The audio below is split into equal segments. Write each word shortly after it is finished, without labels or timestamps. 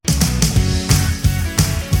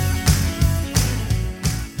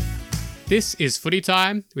This is Footy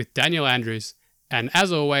Time with Daniel Andrews, and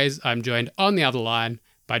as always, I'm joined on the other line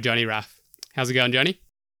by Johnny Raff. How's it going, Johnny?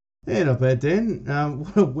 Yeah, not bad, Dan.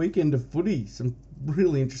 What a weekend of footy. Some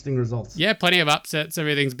really interesting results. Yeah, plenty of upsets.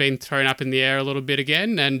 Everything's been thrown up in the air a little bit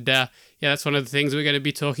again, and that's one of the things we're going to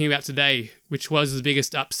be talking about today, which was the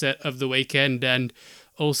biggest upset of the weekend, and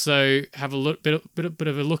also have a bit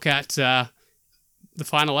of a look at the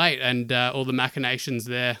final eight and all the machinations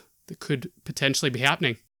there that could potentially be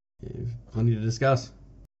happening. Yeah, plenty to discuss.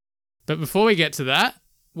 But before we get to that,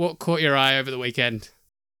 what caught your eye over the weekend?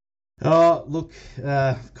 Oh, look,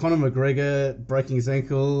 Conor McGregor breaking his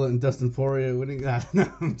ankle and Dustin Poirier winning.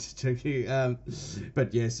 No, I'm just joking.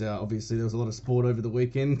 But yes, obviously there was a lot of sport over the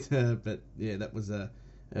weekend. But yeah, that was a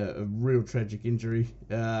real tragic injury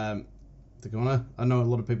to Conor. I know a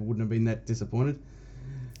lot of people wouldn't have been that disappointed.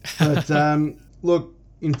 But look,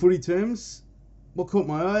 in footy terms, what caught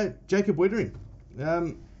my eye? Jacob Weitering.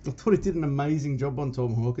 I thought he did an amazing job on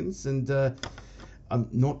Tom Hawkins, and I'm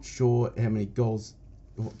not sure how many goals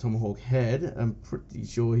Tomahawk had. I'm pretty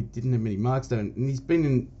sure he didn't have many marks though, and he's been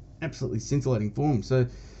in absolutely scintillating form. So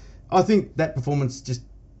I think that performance just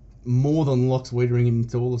more than locks Weitering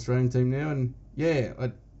into All-Australian team now. And yeah,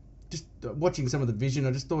 I just watching some of the vision,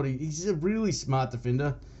 I just thought he's a really smart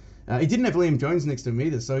defender. He didn't have Liam Jones next to him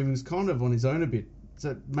either, so he was kind of on his own a bit. So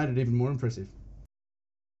it made it even more impressive.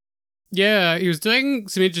 Yeah, he was doing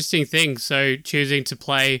some interesting things. So choosing to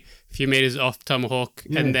play a few metres off Tomahawk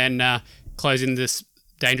and then closing this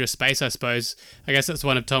dangerous space, I suppose. I guess that's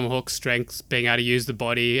one of Tomahawk's strengths, being able to use the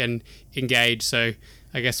body and engage. So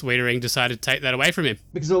I guess Weitering decided to take that away from him.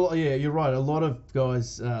 Because, yeah, you're right. A lot of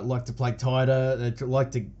guys like to play tighter. They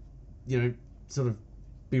like to, sort of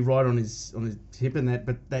be right on his hip and that.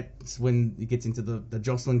 But that's when he gets into the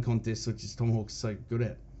jostling contest, which is Tomahawk's so good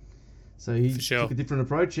at. So he took a different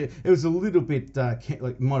approach. It was a little bit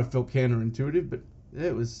might have felt counterintuitive, but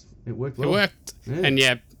yeah, it worked well. It worked,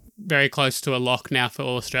 and very close to a lock now for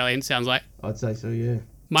All Australian. Sounds like. I'd say so. Yeah.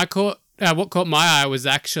 What caught my eye was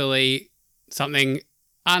actually something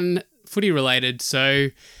un-footy related. So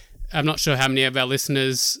I'm not sure how many of our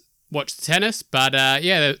listeners watch tennis, but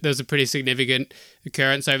there was a pretty significant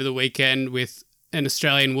occurrence over the weekend with an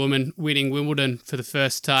Australian woman winning Wimbledon for the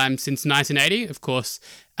first time since 1980. Of course,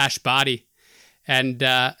 Ash Barty. And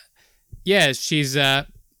she's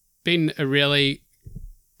been a really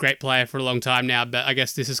great player for a long time now, but I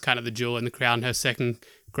guess this is kind of the jewel in the crown, her second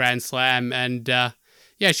Grand Slam. And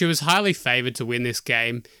she was highly favoured to win this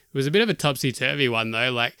game. It was a bit of a topsy-turvy one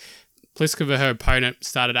though. Like Pliskova, her opponent,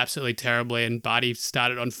 started absolutely terribly and Barty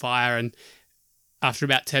started on fire. And after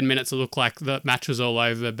about 10 minutes, it looked like the match was all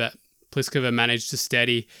over, but Pliskova managed to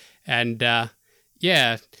steady and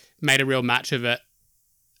made a real match of it.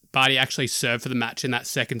 Barty actually served for the match in that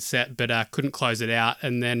second set, but couldn't close it out.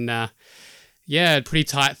 And then, pretty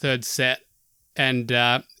tight third set. And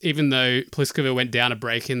even though Pliskova went down a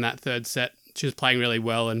break in that third set, she was playing really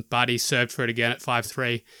well, and Barty served for it again at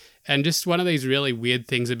 5-3. And just one of these really weird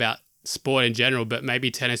things about sport in general, but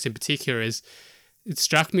maybe tennis in particular, is it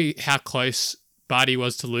struck me how close Barty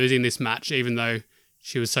was to losing this match, even though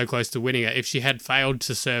she was so close to winning it. If she had failed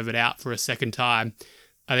to serve it out for a second time,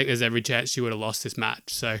 I think there's every chance she would have lost this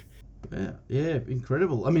match. So, yeah,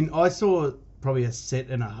 incredible. I mean, I sasaw probably a set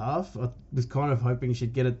and a half. I was kind of hoping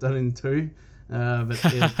she'd get it done in two, but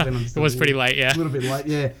it was pretty late. Yeah, a little bit late.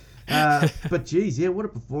 Yeah, but geez, yeah, what a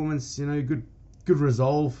performance! Good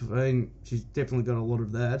resolve. I mean, she's definitely got a lot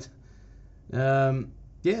of that.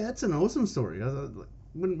 That's an awesome story.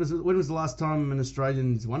 When was the last time an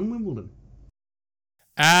Australian's won Wimbledon?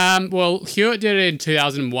 Hewitt did it in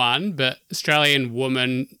 2001, but Australian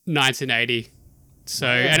woman 1980. So,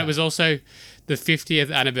 and it was also the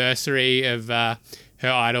 50th anniversary of her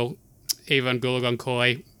idol, Yvonne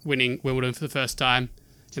Goolagong-Cawley, winning Wimbledon for the first time,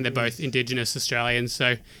 and they're both Indigenous Australians.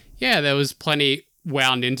 So, there was plenty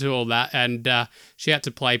wound into all that, and she had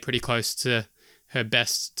to play pretty close to her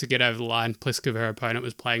best to get over the line. Pliskova, her opponent,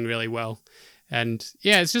 was playing really well. And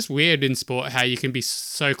it's just weird in sport how you can be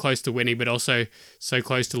so close to winning, but also so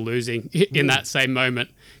close to losing in that same moment.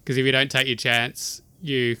 Because if you don't take your chance,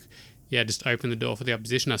 you just open the door for the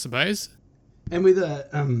opposition, I suppose. And with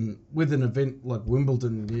an event like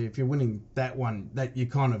Wimbledon, if you're winning that one, that you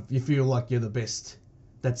feel like you're the best.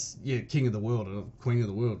 That's king of the world or queen of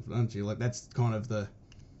the world, aren't you? Like that's kind of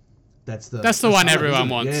that's the one everyone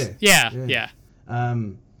wants. Yeah.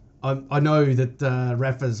 I know that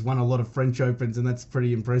Rafa's won a lot of French Opens, and that's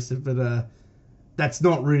pretty impressive, but that's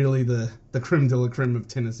not really the creme de la creme of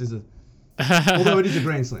tennis, is it? Although it is a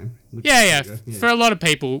Grand Slam. Yeah. For a lot of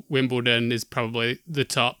people, Wimbledon is probably the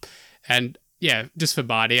top. And just for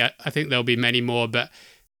Barty, I think there'll be many more, but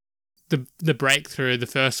the breakthrough, the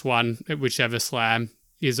first one at whichever slam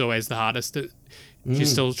is always the hardest.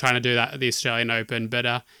 She's still trying to do that at the Australian Open.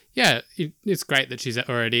 But it's great that she's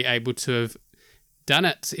already able to have done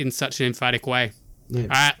it in such an emphatic way. Yeah. All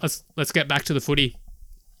right, let's get back to the footy.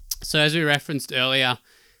 So as we referenced earlier,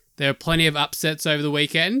 there are plenty of upsets over the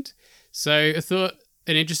weekend. So I thought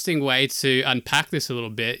an interesting way to unpack this a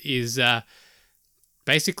little bit is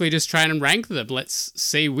basically just trying to rank them. Let's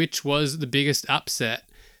see which was the biggest upset.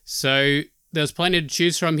 So there's plenty to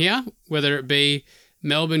choose from here, whether it be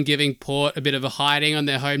Melbourne giving Port a bit of a hiding on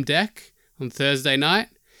their home deck on Thursday night,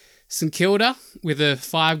 St Kilda with a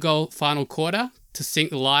 5-goal final quarter to sink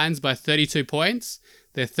the Lions by 32 points,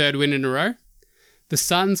 their third win in a row, the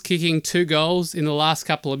Suns kicking 2 goals in the last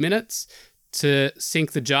couple of minutes to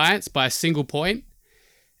sink the Giants by a single point,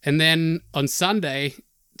 and then on Sunday,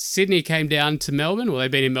 Sydney came down to Melbourne. Well, they've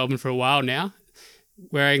been in Melbourne for a while now,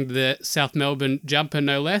 wearing the South Melbourne jumper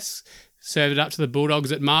no less, served it up to the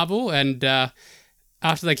Bulldogs at Marvel, and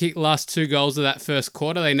after they kicked the last 2 goals of that first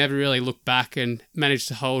quarter, they never really looked back and managed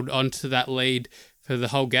to hold on to that lead for the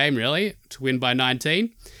whole game, really, to win by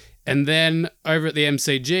 19. And then over at the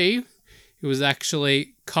MCG, it was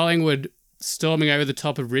actually Collingwood storming over the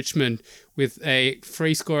top of Richmond with a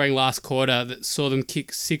free-scoring last quarter that saw them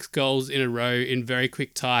kick 6 goals in a row in very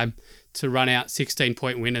quick time to run out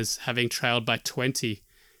 16-point winners, having trailed by 20.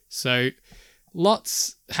 So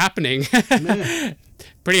lots happening.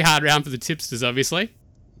 Pretty hard round for the tipsters, obviously.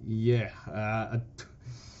 Yeah.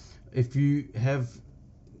 If you have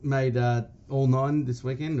made all 9 this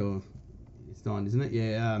weekend, or it's 9, isn't it?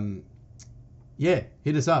 Yeah.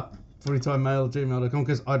 Hit us up. footytimemail@gmail.com,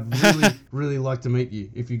 because I'd really, really like to meet you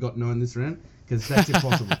if you got 9 this round, because that's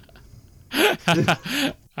impossible.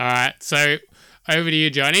 All right. So over to you,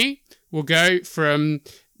 Johnny. We'll go from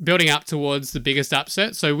building up towards the biggest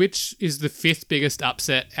upset. So which is the 5th biggest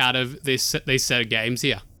upset out of these set of games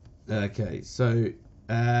here? Okay, so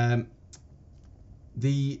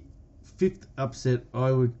the 5th upset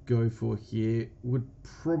I would go for here would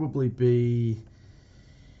probably be...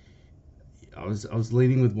 I was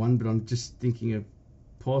leading with one, but I'm just thinking of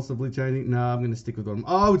possibly changing. No, I'm going to stick with one.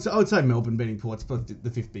 I would say Melbourne beating Port's probably the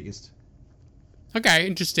 5th biggest. Okay,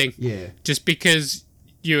 interesting. Yeah. Just because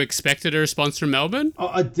you expected a response from Melbourne?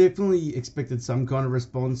 I definitely expected some kind of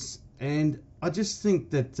response, and I just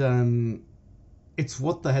think that it's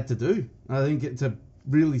what they had to do. I think to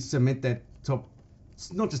really cement that top,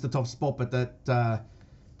 not just the top spot, but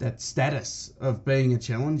that status of being a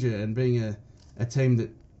challenger and being a team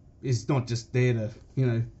that is not just there to,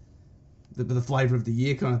 the flavour of the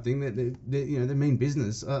year kind of thing. They mean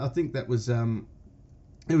business. I think that was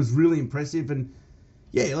it was really impressive, and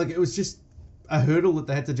it was just a hurdle that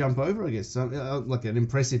they had to jump over, I guess. Like an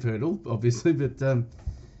impressive hurdle, obviously, but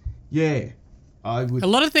I would... A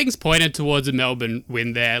lot of things pointed towards a Melbourne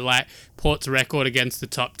win there, like Port's record against the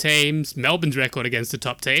top teams, Melbourne's record against the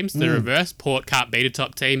top teams, the reverse. Port can't beat a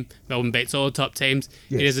top team, Melbourne beats all the top teams.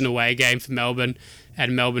 Yes. It is an away game for Melbourne,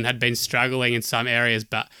 and Melbourne had been struggling in some areas,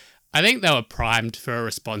 but I think they were primed for a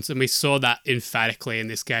response, and we saw that emphatically in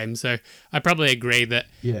this game. So I probably agree that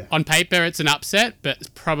on paper it's an upset, but it's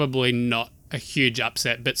probably not a huge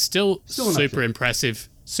upset, but still super impressive.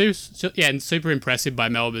 And super impressive by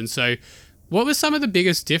Melbourne. So what were some of the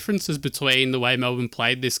biggest differences between the way Melbourne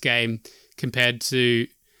played this game compared to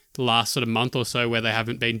the last sort of month or so where they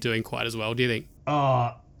haven't been doing quite as well, do you think?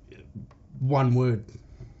 One word.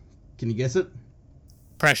 Can you guess it?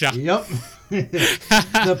 Pressure. Yep.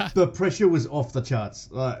 the pressure was off the charts.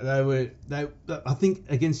 I think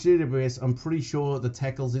against GWS, I'm pretty sure the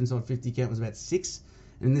tackles inside 50 count was about 6.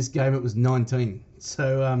 In this game, it was 19.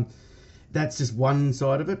 So that's just one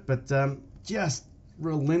side of it. But just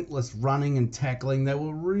relentless running and tackling. They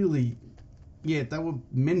were really, they were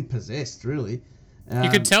men possessed, really.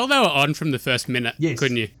 You could tell they were on from the first minute,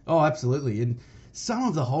 couldn't you? Oh, absolutely. And some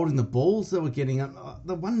of the holding the balls they were getting up.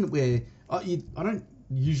 The one where I don't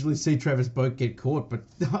usually see Travis Boak get caught, but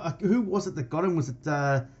who was it that got him? Was it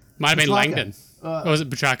might have been Langdon, or was it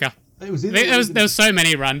Petrarca? It was there was so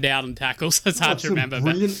many rundown and tackles. It's hard to remember.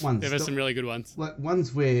 Brilliant ones. There were some really good ones. Like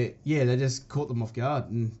ones where they just caught them off guard,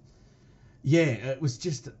 and it was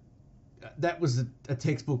just that was a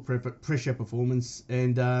textbook pressure performance.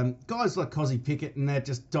 And guys like Cozzy Pickett and that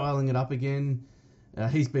just dialing it up again.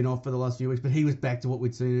 He's been off for the last few weeks, but he was back to what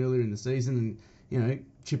we'd seen earlier in the season, and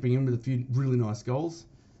chipping in with a few really nice goals.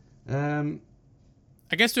 I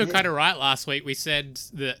guess we were kind of right last week. We said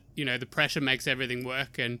that the pressure makes everything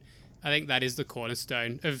work, and I think that is the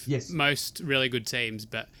cornerstone of most really good teams,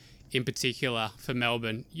 but in particular for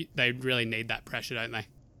Melbourne, they really need that pressure, don't they?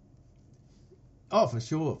 Oh, for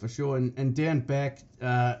sure. And down back,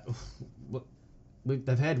 look,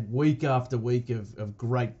 they've had week after week of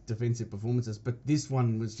great defensive performances, but this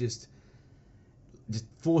one was just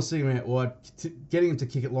forcing him out wide, getting him to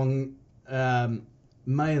kick it long.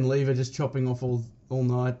 May and Lever just chopping off all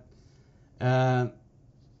night.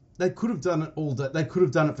 They could have done it all day. They could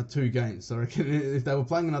have done it for 2 games. So I reckon if they were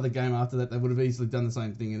playing another game after that, they would have easily done the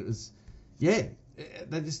same thing. And it was,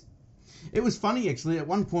 it was funny actually. At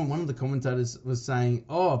one point, one of the commentators was saying,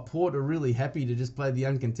 "Oh, Port are really happy to just play the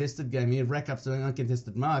uncontested game here, rack up some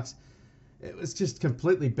uncontested marks." It was just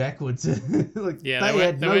completely backwards. They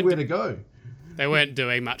had nowhere to go. They weren't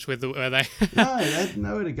doing much with it, were they? No, they had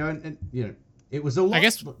nowhere to go, and it was a lot. I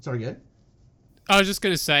guess. Sorry, go. I was just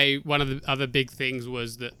going to say one of the other big things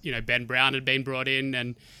was that Ben Brown had been brought in,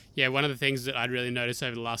 and one of the things that I'd really noticed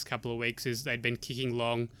over the last couple of weeks is they'd been kicking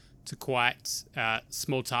long to quite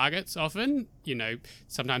small targets often,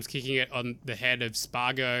 sometimes kicking it on the head of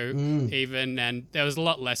Spargo even, and there was a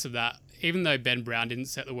lot less of that. Even though Ben Brown didn't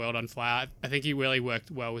set the world on fire, I think he really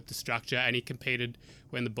worked well with the structure and he competed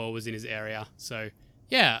when the ball was in his area. So,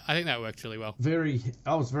 I think that worked really well.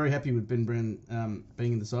 I was very happy with Ben Brown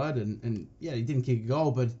being in the side, and he didn't kick a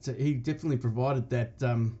goal, but he definitely provided that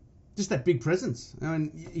just that big presence. I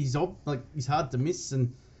mean, he's hard to miss,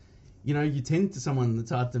 and you tend to someone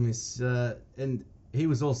that's hard to miss, and he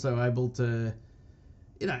was also able to,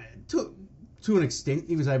 to an extent,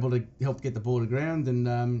 he was able to help get the ball to ground,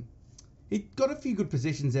 and he got a few good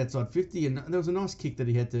possessions outside 50, and there was a nice kick that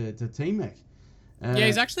he had to T-Mac.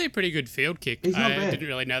 He's actually a pretty good field kick. He's not bad. I didn't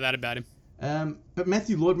really know that about him. But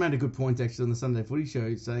Matthew Lloyd made a good point actually on the Sunday Footy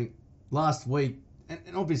Show, saying last week, and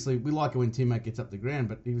obviously we like it when T-Mac gets up the ground,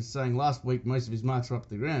 but he was saying last week most of his marks were up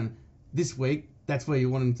the ground. This week, that's where you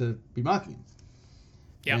want him to be marking him.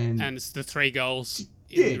 Yeah, and it's the 3 goals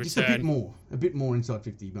in return. Just a bit more inside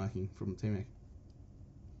 50 marking from T-Mac.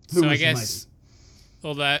 So I guess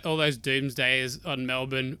all those doomsdayers on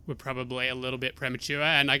Melbourne were probably a little bit premature,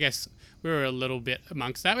 and I guess we were a little bit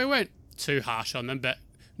amongst that. We weren't too harsh on them, but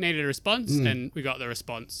needed a response, and we got the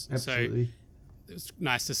response. Absolutely. So it was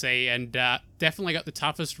nice to see, and definitely got the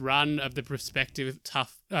toughest run of the prospective top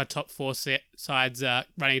 4 sides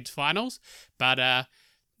running into finals. But,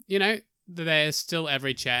 there's still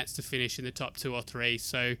every chance to finish in the top 2 or 3,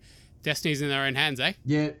 so destiny's in their own hands, eh?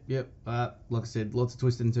 Yeah. Like I said, lots of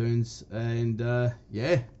twists and turns, and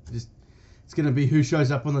it's going to be who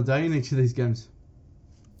shows up on the day in each of these games.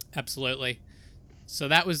 Absolutely. So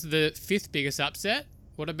that was the 5th biggest upset.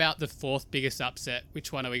 What about the 4th biggest upset?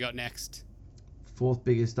 Which one have we got next? 4th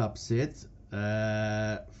biggest upset.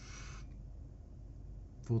 4th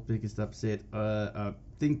biggest upset. I'm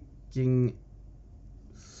thinking.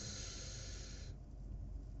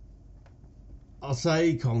 I'll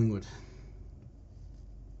say Collingwood.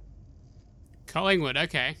 Collingwood,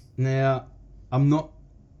 okay. Now, I'm not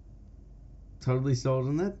totally sold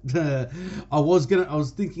on that. I was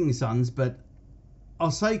thinking Suns, but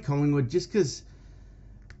I'll say Collingwood just because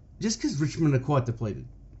Richmond are quite depleted.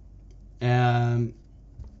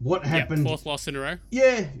 What happened? 4th loss in a row.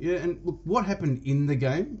 Yeah, and look, what happened in the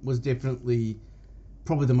game was definitely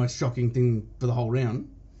probably the most shocking thing for the whole round.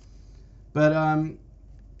 But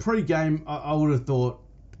pre-game, I would have thought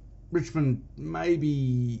Richmond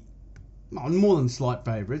maybe more than slight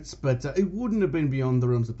favourites, but it wouldn't have been beyond the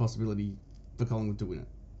realms of possibility for Collingwood to win it,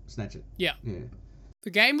 snatch it. Yeah. The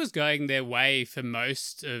game was going their way for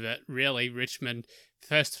most of it, really. Richmond,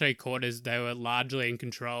 first 3 quarters, they were largely in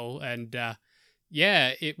control, and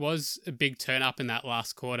it was a big turn up in that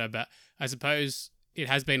last quarter, but I suppose it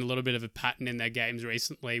has been a little bit of a pattern in their games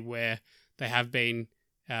recently where they have been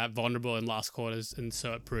vulnerable in last quarters, and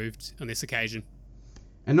so it proved on this occasion.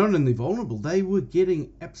 And not only vulnerable, they were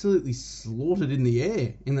getting absolutely slaughtered in the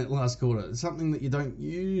air in that last quarter. It's something that you don't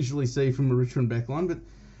usually see from a Richmond backline, but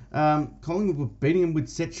Collingwood were beating them with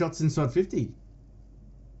set shots inside 50.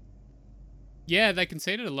 Yeah, they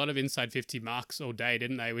conceded a lot of inside 50 marks all day,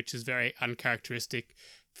 didn't they? Which is very uncharacteristic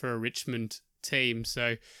for a Richmond team.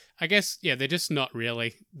 So I guess, they're just not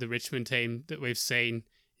really the Richmond team that we've seen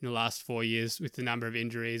in the last 4 years with the number of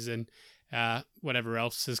injuries and whatever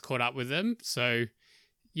else has caught up with them. So,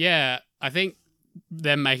 I think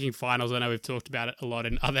them making finals, I know we've talked about it a lot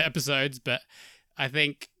in other episodes, but I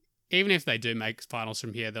think even if they do make finals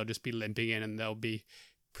from here, they'll just be limping in and they'll be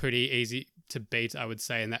pretty easy to beat, I would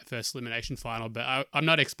say, in that first elimination final. But I'm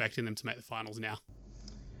not expecting them to make the finals now.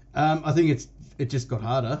 I think it just got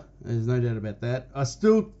harder. There's no doubt about that.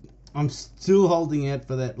 I'm still holding out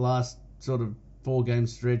for that last sort of 4-game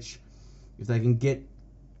stretch. If they can get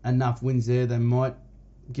enough wins there, they might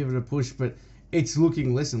give it a push, but it's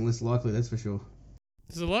looking less and less likely, that's for sure.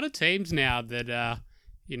 there's a lot of teams now that are,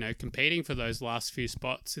 competing for those last few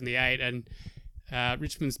spots in the 8, and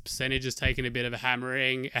Richmond's percentage has taken a bit of a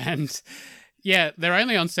hammering, and yeah, they're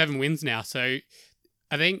only on 7 wins now. So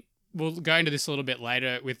I think we'll go into this a little bit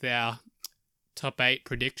later with our top 8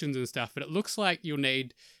 predictions and stuff, but it looks like you'll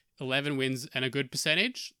need 11 wins and a good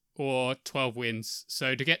percentage, or 12 wins.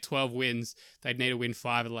 So to get 12 wins, they'd need to win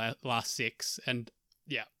 5 of the last 6, and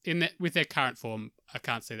yeah, with their current form, I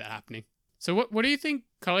can't see that happening. So what do you think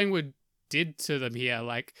Collingwood did to them here?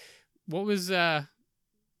 Like, what was the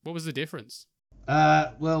difference?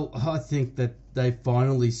 Well, I think that they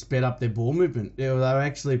finally sped up their ball movement. They were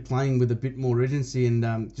actually playing with a bit more urgency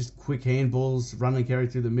and just quick handballs, run and carry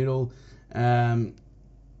through the middle.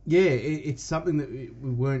 It's something that we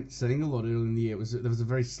weren't seeing a lot early in the year. There was a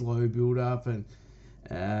very slow build up, and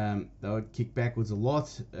they would kick backwards a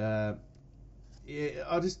lot. They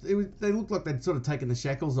looked like they'd sort of taken the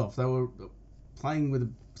shackles off. They were playing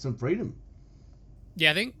with some freedom.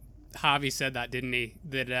 Yeah, I think Harvey said that, didn't he?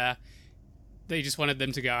 That they just wanted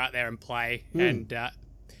them to go out there and play, and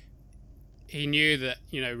he knew that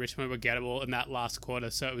Richmond were gettable in that last quarter,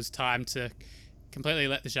 so it was time to completely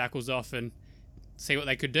let the shackles off and see what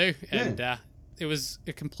they could do. Yeah. And it was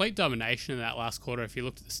a complete domination in that last quarter. If you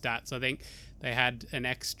looked at the stats, I think they had an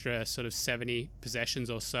extra sort of 70 possessions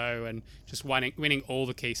or so, and just winning all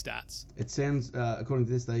the key stats. It sounds, according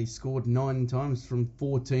to this, they scored 9 times from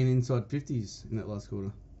 14 inside 50s in that last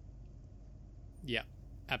quarter. Yeah,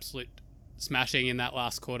 absolute smashing in that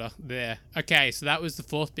last quarter there. Okay, so that was the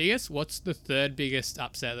 4th biggest. What's the 3rd biggest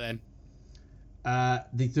upset then?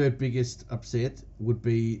 The 3rd biggest upset would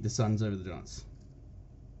be the Suns over the Giants.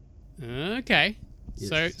 Okay. Yes.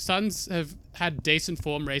 So Suns have had decent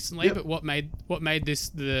form recently, but what made this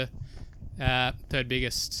the 3rd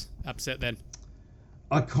biggest upset then?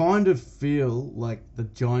 I kind of feel like the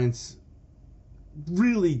Giants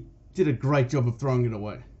really did a great job of throwing it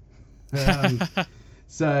away.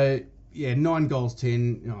 So, yeah, 9 goals,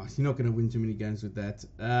 10. You're not going to win too many games with that.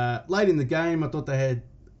 Late in the game, I thought they had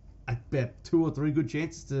about 2 or 3 good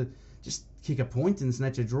chances to just kick a point and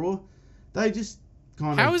snatch a draw. They just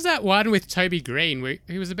kind of... How was that one with Toby Green?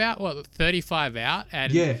 He was about, 35 out,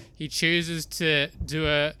 and he chooses to do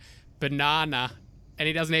a banana, and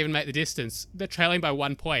he doesn't even make the distance. They're trailing by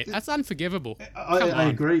 1 point. That's unforgivable. I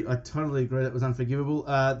agree. I totally agree. That was unforgivable.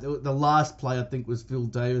 The last play, I think, was Phil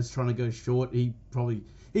Davis trying to go short. He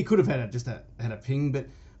could have had a ping, but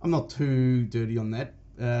I'm not too dirty on that.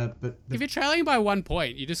 But if you're trailing by 1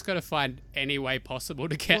 point, you just got to find any way possible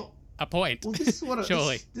to get a point. Well, this is what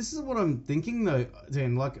surely. This is what I'm thinking though,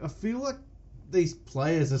 Dan. Like, I feel like these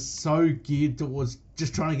players are so geared towards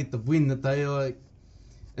just trying to get the win that they are like,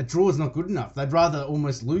 a draw is not good enough. They'd rather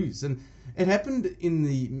almost lose. And it happened in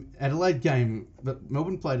the Adelaide game that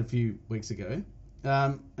Melbourne played a few weeks ago.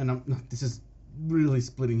 This is really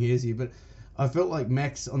splitting hairs here, but I felt like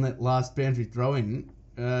Max on that last boundary throw-in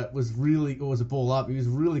was a ball up. He was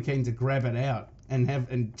really keen to grab it out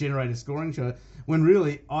and generate a scoring shot. When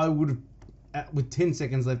really, I would have, with 10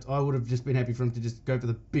 seconds left, I would have just been happy for him to just go for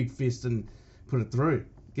the big fist and put it through,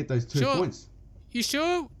 get those 2 points. You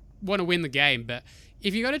sure want to win the game, but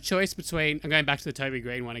if you got a choice between, I'm going back to the Toby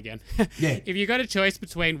Green one again. Yeah. If you got a choice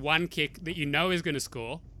between one kick that you know is going to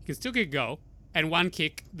score, you can still kick a goal, and one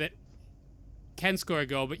kick that can score a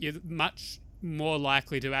goal, but you're much more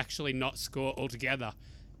likely to actually not score altogether.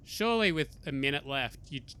 Surely, with a minute left,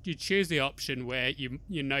 you choose the option where you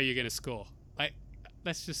know you're going to score. Like,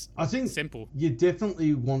 that's just simple. You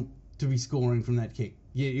definitely want to be scoring from that kick.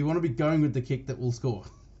 You want to be going with the kick that will score.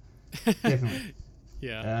 Definitely.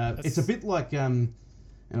 Yeah. It's a bit like, and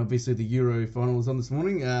obviously the Euro final was on this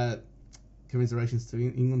morning. Commiserations to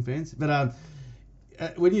England fans. But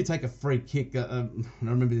when you take a free kick, I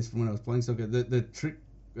remember this from when I was playing soccer. The trick,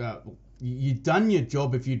 you'd done your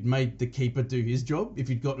job if you'd made the keeper do his job. If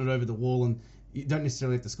you'd gotten it over the wall, and you don't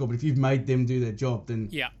necessarily have to score, but if you've made them do their job, then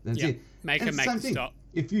that's it. Make them make the stop.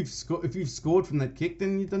 If you've scored from that kick,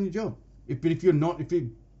 then you've done your job. If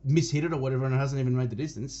you mishit it or whatever, and it hasn't even made the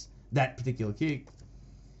distance, that particular kick.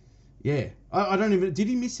 Yeah, I don't even. Did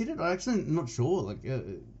he mishit it? I actually am not sure. Like,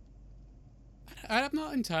 I'm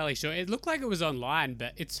not entirely sure. It looked like it was online,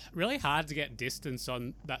 but it's really hard to get distance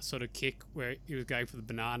on that sort of kick where he was going for the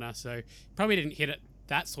banana. So probably didn't hit it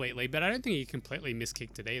that sweetly, but I don't think he completely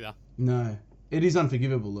miskicked it either. No, it is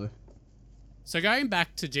unforgivable though. So going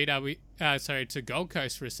back to to Gold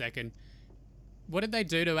Coast for a second, what did they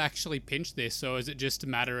do to actually pinch this, or is it just a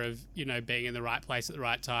matter of being in the right place at the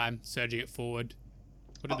right time, surging it forward?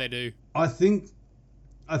 What did they do? I think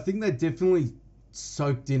they definitely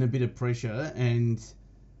soaked in a bit of pressure, and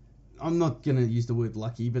I'm not going to use the word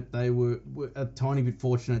lucky, but they were a tiny bit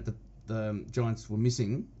fortunate that the Giants were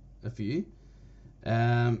missing a few.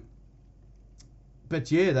 But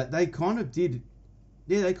yeah, that they kind of did.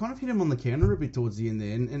 Yeah, they kind of hit him on the counter a bit towards the end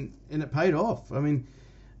there, and it paid off. I mean,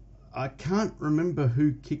 I can't remember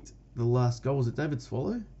who kicked the last goal. Was it David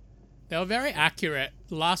Swallow? They were very accurate.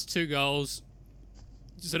 The last 2 goals,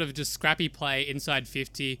 sort of just scrappy play inside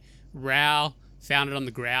 50. Rao found it on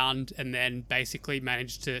the ground and then basically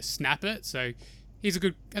managed to snap it. So I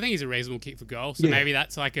think he's a reasonable kick for goal. So maybe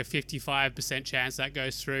that's like a 55% chance that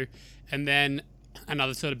goes through. And then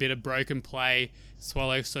another sort of bit of broken play.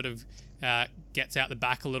 Swallow sort of gets out the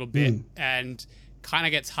back a little bit and kind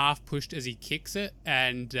of gets half pushed as he kicks it.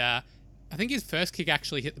 And I think his first kick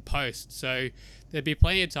actually hit the post. So there'd be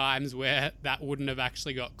plenty of times where that wouldn't have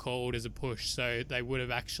actually got called as a push. So they would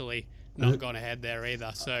have actually not gone ahead there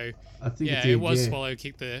either. So I think it was Swallow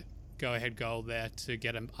kicked the go-ahead goal there to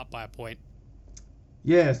get him up by a point.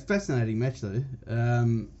 Yeah, it's a fascinating match though.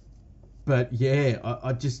 But yeah,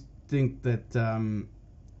 I just think that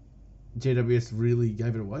GWS really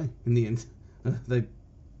gave it away in the end. They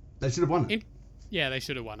should have won it. They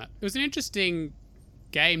should have won it. It was an interesting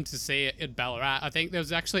game to see it at Ballarat. I think there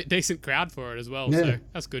was actually a decent crowd for it as well, so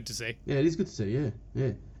that's good to see. Yeah, it is good to see,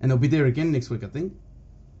 yeah. And they'll be there again next week, I think.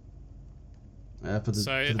 I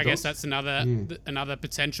guess that's another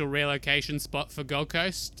potential relocation spot for Gold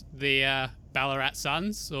Coast, the Ballarat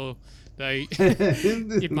Suns, or though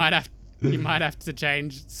you might have to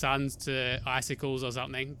change Suns to Icicles or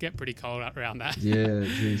something. Get pretty cold up around that. Yeah,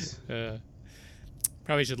 jeez.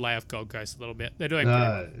 Probably should lay off Gold Coast a little bit. They're doing pretty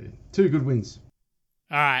well. 2 good wins.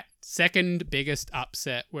 All right, second biggest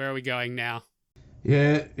upset. Where are we going now?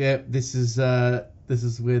 Yeah. This is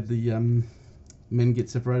where the men get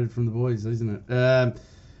separated from the boys, isn't it?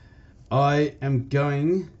 I am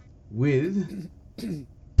going with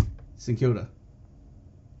St Kilda.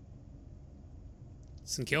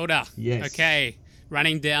 St Kilda. Yes. Okay,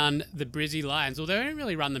 running down the Brizzy Lions. Although they didn't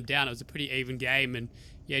really run them down. It was a pretty even game, and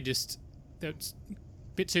just that's a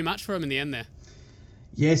bit too much for them in the end there.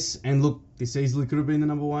 Yes, and look, this easily could have been the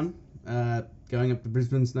number 1. Going up to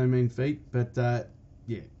Brisbane's no mean feat, but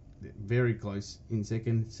very close in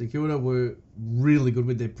second. St Kilda were really good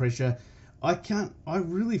with their pressure. I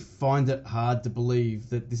really find it hard to believe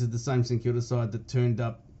that this is the same St Kilda side that turned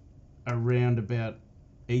up around about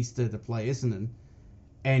Easter to play Essendon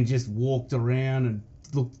and just walked around and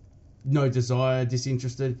looked no desire,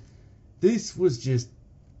 disinterested. This was just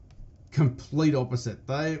complete opposite.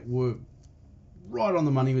 They were right on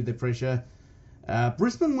the money with their pressure.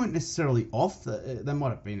 Brisbane weren't necessarily off. They might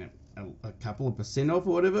have been a couple of % off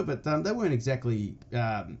or whatever, but they weren't exactly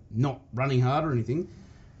not running hard or anything.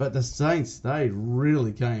 But the Saints, they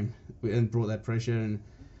really came and brought that pressure and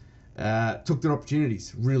took their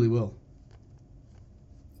opportunities really well.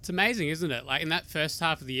 It's amazing, isn't it? Like in that first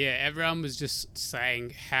half of the year, everyone was just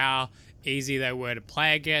saying how easy they were to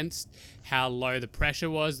play against, how low the pressure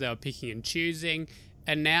was. They were picking and choosing.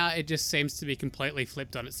 And now it just seems to be completely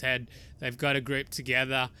flipped on its head. They've got a group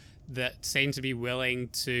together that seem to be willing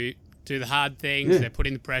to do the hard things. They're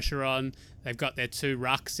putting the pressure on. They've got their 2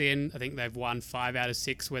 rucks in. I think they've won 5 out of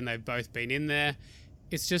 6 when they've both been in there.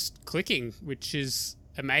 It's just clicking, which is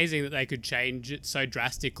amazing that they could change it so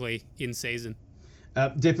drastically in season.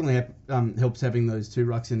 Definitely helps having those 2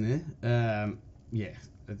 rucks in there.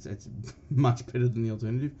 It's much better than the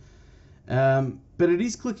alternative. But it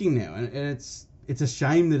is clicking now, and it's a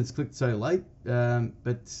shame that it's clicked so late,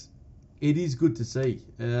 but it is good to see.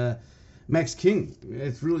 Max King,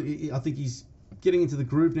 I think he's getting into the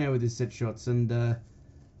groove now with his set shots, and I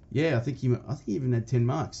think he even had 10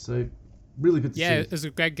 marks, so really good to see. Yeah, it was a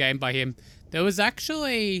great game by him. There was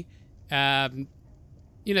actually, they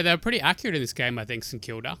were pretty accurate in this game, I think, St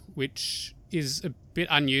Kilda, which is a bit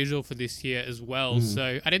unusual for this year as well.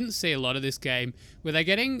 So I didn't see a lot of this game. Were they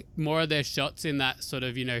getting more of their shots in that sort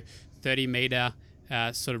of, 30-metre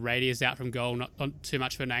sort of radius out from goal, not on too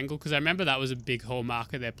much of an angle? Because I remember that was a big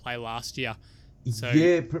hallmark of their play last year. So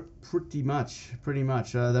yeah, pretty much.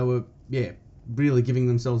 They were, really giving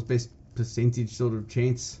themselves best percentage sort of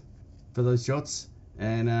chance for those shots.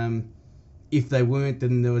 And if they weren't,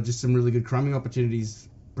 then there were just some really good crumbing opportunities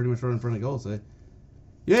pretty much right in front of goal. So,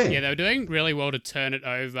 yeah, they were doing really well to turn it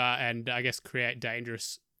over and I guess create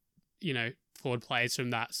dangerous, forward plays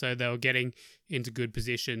from that. So they were getting into good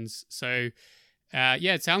positions. So,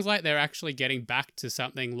 it sounds like they're actually getting back to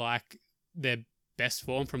something like their best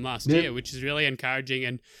form from last year, which is really encouraging.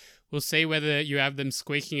 And we'll see whether you have them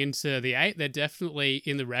squeaking into the 8. They're definitely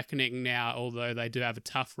in the reckoning now, although they do have a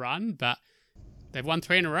tough run, but they've won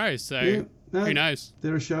 3 in a row. So who knows?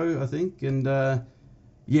 They're a show, I think. And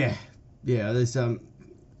yeah, there's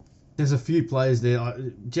a few players there.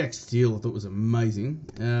 Jack Steele I thought was amazing,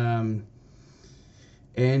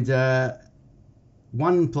 and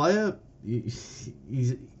one player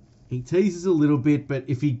he teases a little bit, but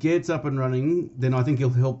if he gets up and running, then I think he'll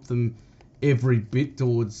help them every bit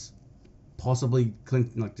towards possibly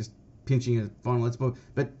Clinton, like just pinching a final spot.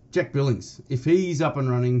 But Jack Billings, if he's up and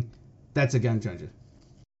running, that's a game changer.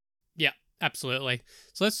 Yeah, absolutely.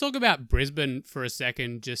 So let's talk about Brisbane for a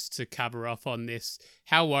second, just to cover off on this.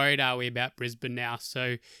 How worried are we about Brisbane now?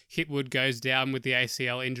 So Hipwood goes down with the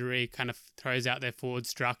ACL injury, kind of throws out their forward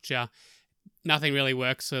structure. Nothing really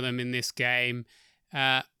works for them in this game.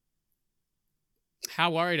 How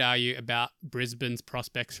worried are you about Brisbane's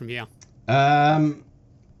prospects from here?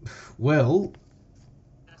 Well,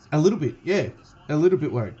 a little bit, yeah. A little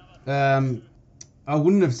bit worried. I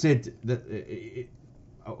wouldn't have said that.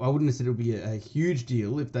 I wouldn't have said it would be a huge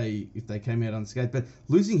deal if they came out unscathed. But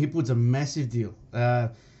losing Hipwood's a massive deal.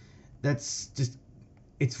 That's just.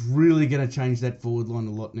 It's really going to change that forward line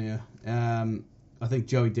a lot now. I think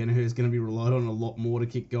Joey Danaher is going to be relied on a lot more to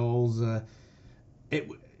kick goals.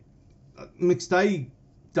 McStay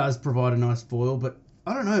does provide a nice foil, but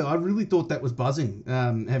I don't know. I really thought that was buzzing,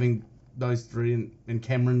 having those three and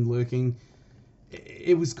Cameron lurking.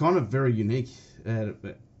 It was kind of very unique out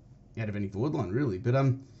of any forward line, really. But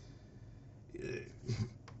I'm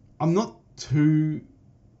not too.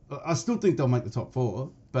 I still think they'll make the top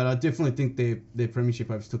four, but I definitely think their premiership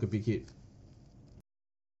hopes took a big hit.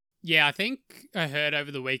 Yeah, I think I heard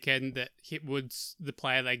over the weekend that Hipwood's the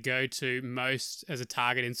player they go to most as a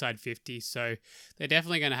target inside 50, so they're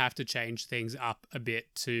definitely going to have to change things up a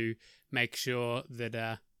bit to make sure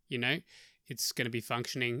that, it's going to be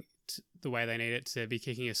functioning the way they need it to be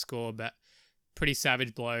kicking a score, but pretty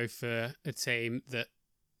savage blow for a team that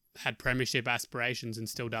had premiership aspirations and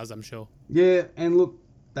still does, I'm sure. Yeah, and look,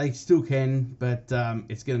 they still can, but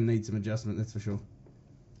it's going to need some adjustment, that's for sure.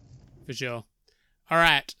 For sure. All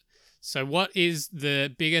right. So what is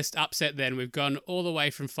the biggest upset then? We've gone all the way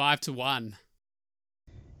from 5-1.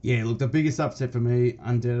 Yeah, look, the biggest upset for me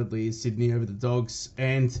undoubtedly is Sydney over the Dogs.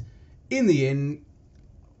 And in the end,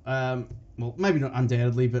 well, maybe not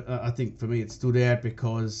undoubtedly, but I think for me it stood out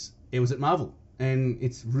because it was at Marvel. And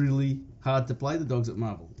it's really hard to play the Dogs at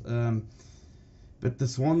Marvel. But the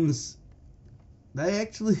Swans, they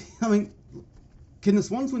actually, can the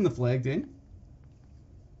Swans win the flag, Dan?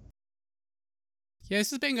 Yeah,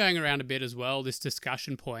 this has been going around a bit as well, this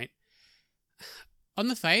discussion point. On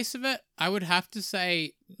the face of it, I would have to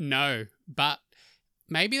say no, but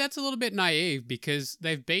maybe that's a little bit naive because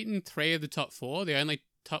they've beaten 3 of the top 4. The only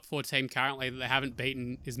top 4 team currently that they haven't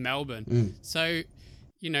beaten is Melbourne. So,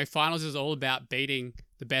 finals is all about beating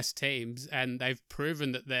the best teams, and they've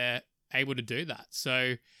proven that they're able to do that.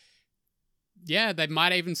 So, yeah, they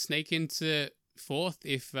might even sneak into 4th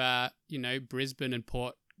if, Brisbane and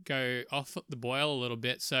Port go off the boil a little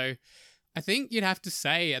bit. So I think you'd have to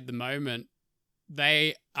say at the moment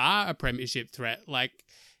they are a premiership threat. Like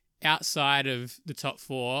outside of the top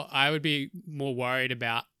 4, I would be more worried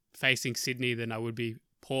about facing Sydney than I would be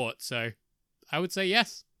Port. So I would say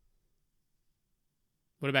yes.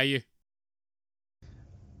 What about you?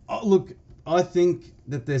 Oh, look, I think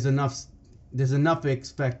that there's enough X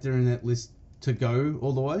factor in that list to go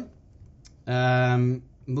all the way.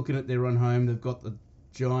 Looking at their run home, they've got the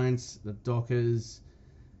Giants, the Dockers,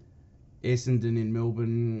 Essendon in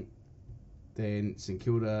Melbourne, then St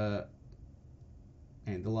Kilda,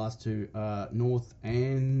 and the last 2 are North,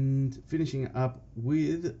 and finishing up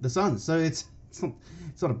with the Suns. So it's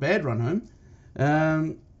not a bad run home.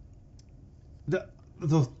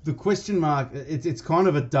 The question mark, it's kind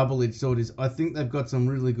of a double-edged sword. Is I think they've got some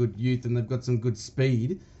really good youth and they've got some good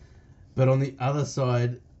speed, but on the other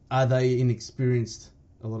side, are they inexperienced?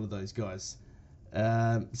 A lot of those guys.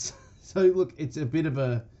 So look, it's a bit of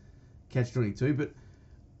a catch-22, but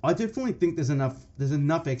I definitely think there's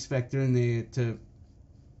enough X factor in there to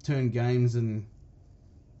turn games and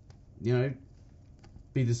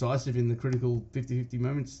be decisive in the critical 50-50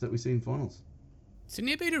 moments that we see in finals.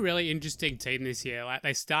 Sydney have been a really interesting team this year. Like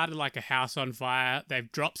they started like a house on fire.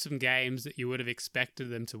 They've dropped some games that you would have expected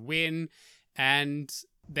them to win, and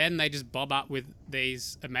then they just bob up with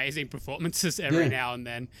these amazing performances every now and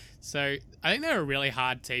then. So I think they're a really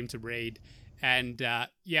hard team to read. And I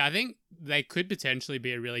think they could potentially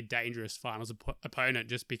be a really dangerous finals opponent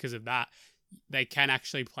just because of that. They can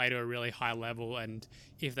actually play to a really high level, and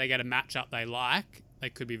if they get a matchup they like, they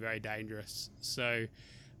could be very dangerous. So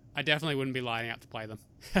I definitely wouldn't be lining up to play them.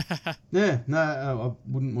 I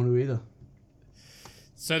wouldn't want to either.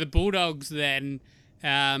 So the Bulldogs then,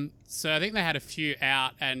 So I think they had a few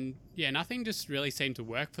out, and nothing just really seemed to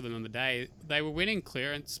work for them on the day. They were winning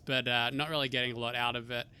clearance, but not really getting a lot out of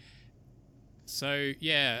it. So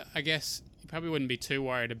I guess you probably wouldn't be too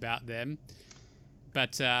worried about them.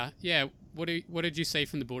 But what did you see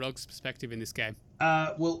from the Bulldogs' perspective in this game?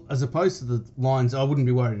 Well, as opposed to the Lions, I wouldn't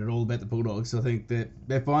be worried at all about the Bulldogs. I think that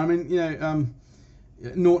they're fine. I mean,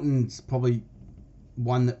 Norton's probably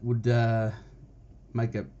one that would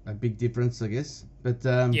make a big difference, I guess. But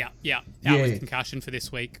out with concussion for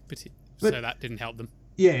this week, so that didn't help them.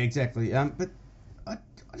 Yeah, exactly. But I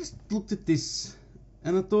just looked at this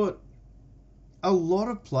and I thought a lot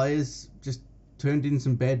of players just turned in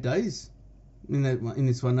some bad days in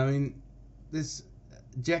this one. I mean, there's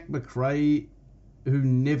Jack Macrae, who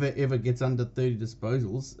never ever gets under 30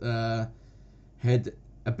 disposals, had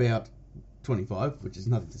about 25, which is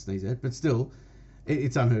nothing to sneeze at, but still,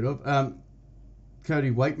 it's unheard of.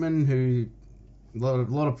 Cody Waitman, who a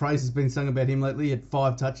lot of praise has been sung about him lately, had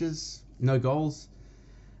 5 touches, no goals.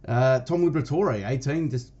 Tom Liberatore, 18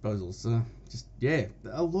 disposals.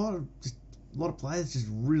 A lot of players just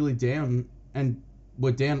really down and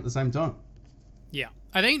were down at the same time. Yeah,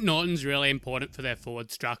 I think Norton's really important for their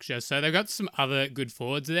forward structure. So they've got some other good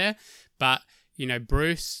forwards there, but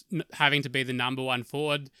Bruce having to be the number one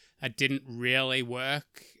forward, that didn't really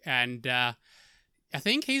work, and I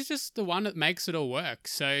think he's just the one that makes it all work.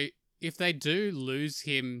 So if they do lose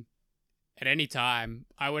him at any time,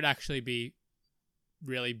 I would actually be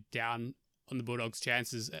really down on the Bulldogs'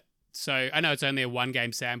 chances. So I know it's only a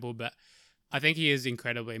 1-game sample, but I think he is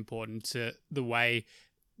incredibly important to the way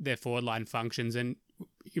their forward line functions. And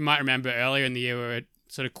you might remember earlier in the year we were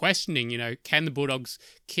sort of questioning, can the Bulldogs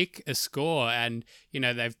kick a score? And,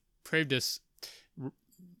 they've proved us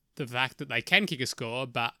the fact that they can kick a score,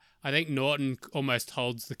 but I think Norton almost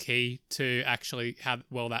holds the key to actually how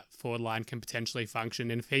well that forward line can potentially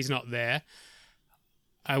function. And if he's not there,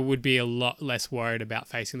 I would be a lot less worried about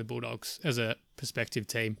facing the Bulldogs as a prospective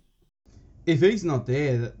team. If he's not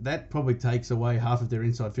there, that probably takes away half of their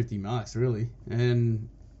inside 50 marks, really. And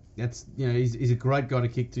that's, he's a great guy to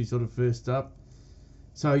kick to sort of first up.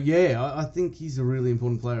 So, I think he's a really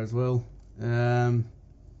important player as well.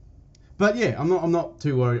 But I'm not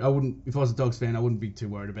too worried. If I was a Dogs fan, I wouldn't be too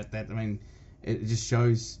worried about that. I mean, it just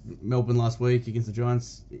shows Melbourne last week against the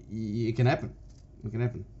Giants. It can happen. It can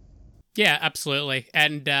happen. Yeah, absolutely.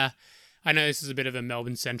 And I know this is a bit of a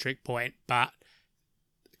Melbourne-centric point, but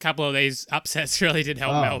a couple of these upsets really did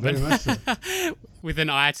help Melbourne. Very much so. With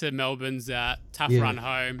an eye to Melbourne's tough run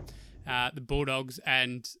home, the Bulldogs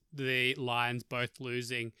and the Lions both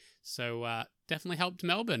losing. So definitely helped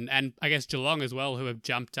Melbourne. And I guess Geelong as well, who have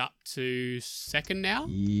jumped up to second now?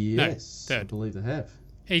 Yes, no, third. I believe they have.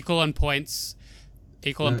 Equal on points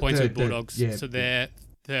with Bulldogs. Yeah, so they're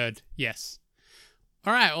third, yes.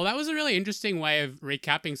 All right, well, that was a really interesting way of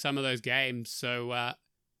recapping some of those games. So,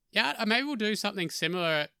 maybe we'll do something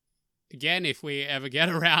similar again if we ever get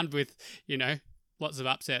around with, lots of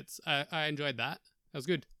upsets. I enjoyed that. That was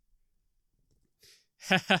good.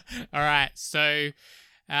 All right, so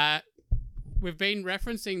we've been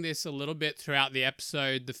referencing this a little bit throughout the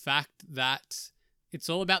episode, the fact that it's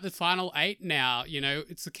all about the final 8 now.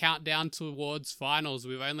 It's the countdown towards finals.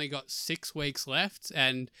 We've only got 6 weeks left,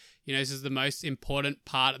 and this is the most important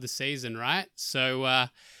part of the season, right? So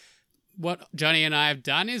what Johnny and I have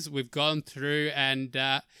done is we've gone through and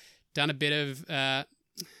done a bit of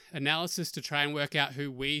analysis to try and work out who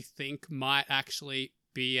we think might actually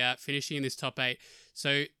be finishing in this top 8.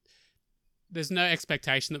 So there's no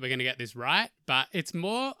expectation that we're going to get this right, but it's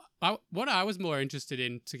more... what I was more interested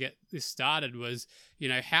in to get this started was,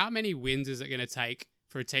 how many wins is it going to take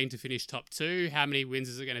for a team to finish top 2? How many wins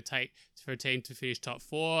is it going to take for a team to finish top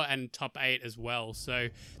 4 and top 8 as well? So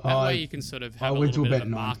that way you can sort of have a little bit of a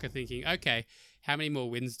marker thinking, okay, how many more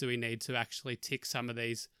wins do we need to actually tick some of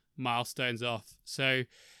these milestones off? So,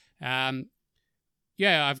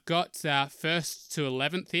 I've got first to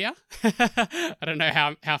 11th here. I don't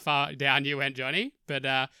know how far down you went, Johnny, but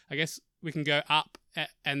I guess we can go up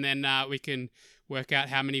and then we can work out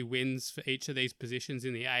how many wins for each of these positions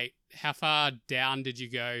in the 8. How far down did you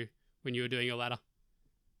go when you were doing your ladder?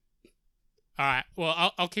 All right.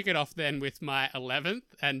 Well, I'll kick it off then with my 11th.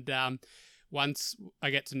 And once I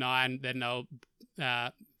get to 9, then I'll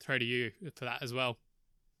throw to you for that as well.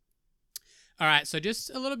 All right. So just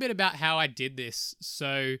a little bit about how I did this.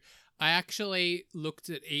 So I actually looked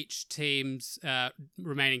at each team's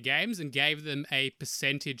remaining games and gave them a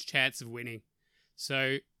percentage chance of winning.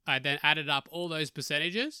 So I then added up all those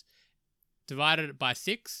percentages, divided it by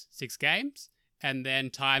 6 games, and then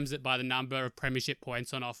times it by the number of premiership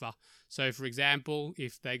points on offer. So, for example,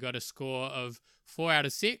 if they got a score of 4 out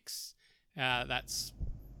of 6, that's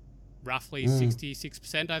roughly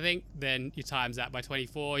 66%, I think. Then you times that by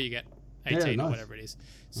 24, you get 18 or whatever it is.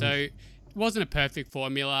 So it wasn't a perfect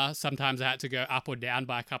formula. Sometimes I had to go up or down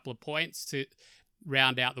by a couple of points to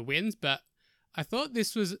round out the wins, but I thought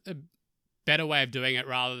this was a better way of doing it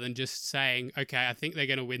rather than just saying, okay, I think they're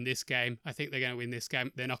going to win this game. I think they're going to win this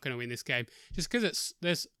game. They're not going to win this game. Just because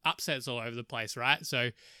there's upsets all over the place, right? So,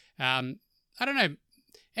 I don't know.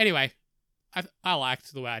 Anyway, I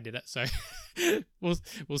liked the way I did it. So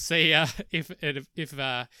we'll see if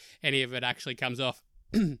any of it actually comes off.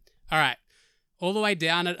 All right. All the way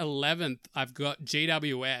down at 11th, I've got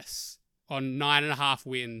GWS on 9.5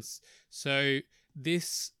 wins. So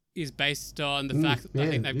this is based on the fact that I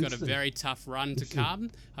think they've got a very tough run to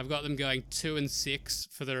come. I've got them going 2-6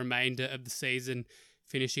 for the remainder of the season,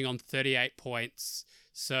 finishing on 38 points.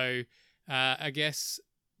 So I guess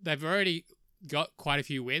they've already got quite a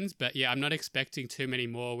few wins, but yeah, I'm not expecting too many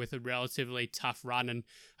more with a relatively tough run. And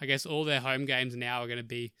I guess all their home games now are going to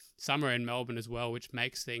be somewhere in Melbourne as well, which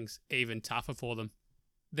makes things even tougher for them.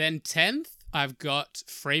 Then 10th, I've got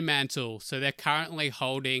Fremantle. So they're currently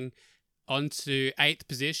holding onto 8th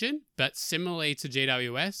position, but similarly to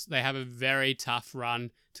GWS, they have a very tough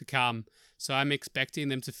run to come. So I'm expecting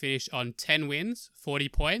them to finish on 10 wins, 40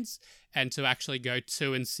 points, and to actually go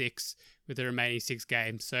 2-6 with the remaining 6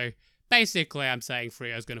 games. So basically, I'm saying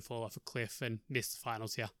Freo's going to fall off a cliff and miss the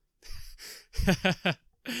finals here.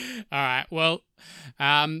 All right, well,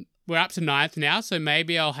 we're up to 9th now, so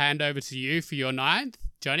maybe I'll hand over to you for your 9th,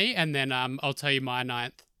 Johnny, and then I'll tell you my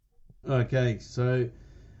 9th. Okay, so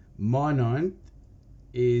my 9th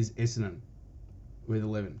is Essendon with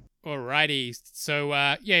 11. Alrighty. So,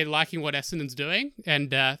 liking what Essendon's doing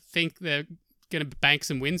and think they're going to bank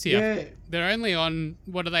some wins here. Yeah. They're only on,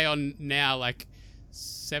 what are they on now? Like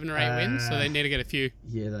 7 or 8 wins? So they need to get a few.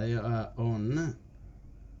 Yeah, they are on.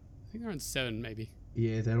 I think they're on 7, maybe.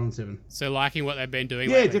 Yeah, they're on 7. So liking what they've been doing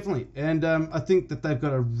Yeah, lately. definitely. And I think that they've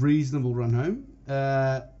got a reasonable run home.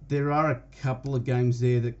 There are a couple of games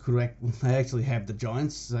there that they actually have the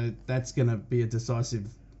Giants, so that's going to be a decisive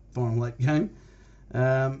final 8 game.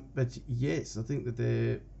 But yes, I think that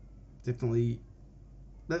they've got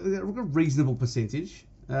a reasonable percentage.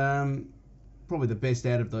 Probably the best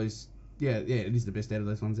out of those. Yeah, it is the best out of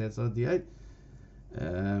those ones outside the 8.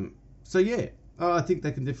 So yeah, I think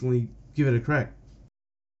they can definitely give it a crack.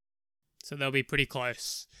 So they'll be pretty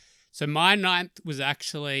close. So my 9th was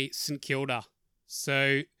actually St Kilda.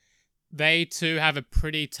 So they too have a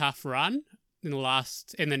pretty tough run in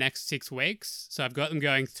the next 6 weeks. So I've got them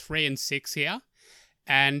going 3-6 here.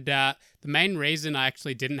 And the main reason I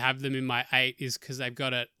actually didn't have them in my 8 is because they've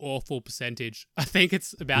got an awful percentage. I think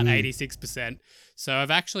it's about 86%. So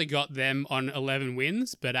I've actually got them on 11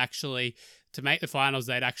 wins, but actually to make the finals,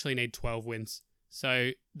 they'd actually need 12 wins.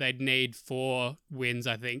 So they'd need 4 wins,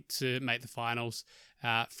 I think, to make the finals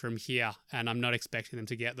from here. And I'm not expecting them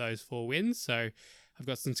to get those 4 wins. So I've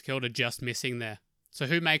got St Kilda just missing there. So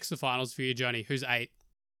who makes the finals for you, Johnny? Who's 8?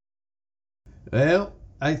 Well,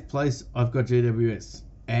 8th place, I've got GWS.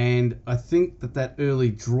 And I think that early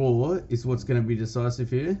draw is what's going to be decisive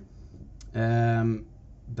here.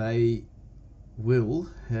 They will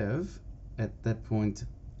have, at that point,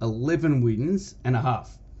 11 wins and a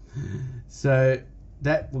half. So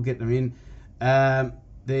that will get them in.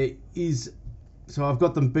 So I've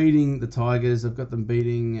got them beating the Tigers. I've got them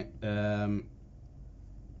beating Essendon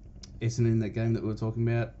in that game that we were talking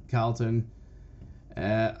about. Carlton.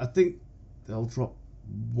 I think they'll drop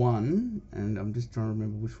 1, and I'm just trying to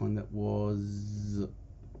remember which one that was.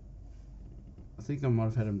 I think I might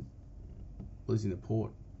have had them losing to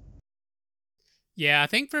Port. Yeah, I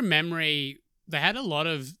think from memory, they had a lot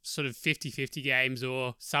of sort of 50-50 games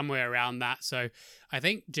or somewhere around that. So I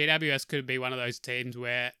think GWS could be one of those teams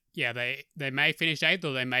where, yeah, they may finish 8th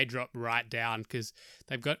or they may drop right down because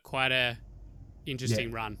they've got quite a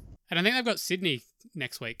interesting run. And I think they've got Sydney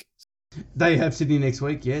next week. They have Sydney next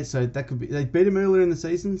week, yeah. So that could be. They beat them earlier in the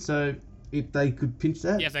season, so if they could pinch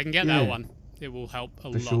that, yeah, if they can get that one, it will help a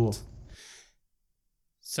lot. Sure.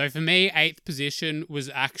 So for me, 8th position was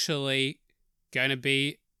actually going to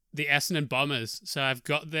be the Essendon Bombers. So I've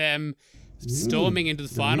got them storming into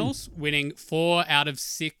the finals, winning 4 out of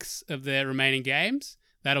 6 of their remaining games.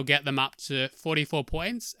 That'll get them up to 44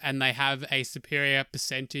 points, and they have a superior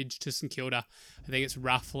percentage to St Kilda. I think it's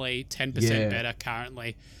roughly 10% better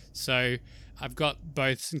currently. So I've got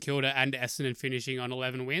both St Kilda and Essendon finishing on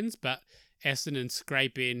 11 wins, but Essendon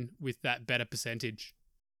scrape in with that better percentage.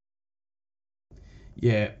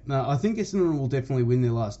 Yeah, no, I think Essendon will definitely win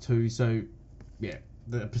their last 2. So, yeah,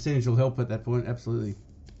 the percentage will help at that point, absolutely.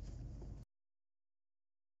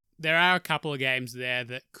 there are a couple of games there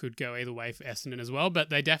that could go either way for Essendon as well, but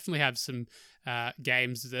they definitely have some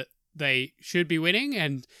games that they should be winning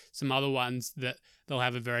and some other ones that they'll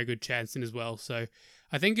have a very good chance in as well. So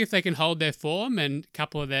I think if they can hold their form and a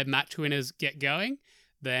couple of their match winners get going,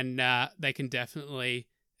 then they can definitely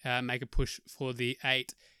make a push for the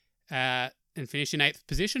 8 and finish in 8th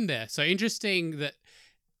position there. So interesting that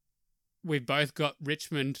we've both got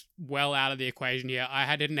Richmond well out of the equation here.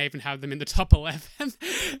 I didn't even have them in the top 11,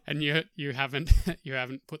 and you haven't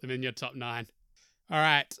put them in your top 9. All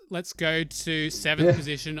right, let's go to 7th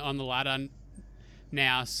position on the ladder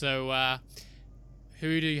now. So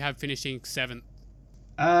who do you have finishing 7th?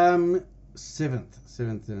 7th.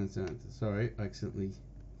 Sorry, I accidentally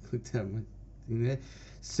clicked out my thing there.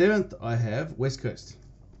 7th, I have West Coast.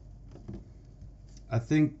 I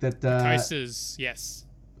think that Coasters, yes.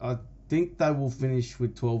 I think they will finish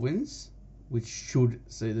with 12 wins, which should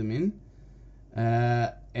see them in.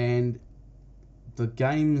 And the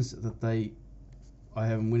games that I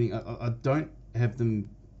have them winning, I don't have them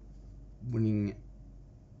winning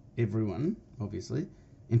everyone, obviously.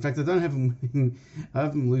 In fact, I don't have them winning. I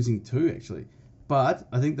have them losing 2 actually, but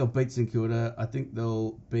I think they'll beat St Kilda. I think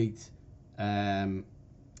they'll beat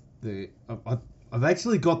I've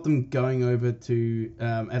actually got them going over to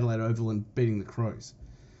Adelaide Oval and beating the Crows.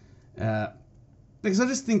 Because I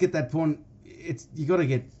just think at that point, you got to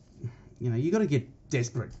get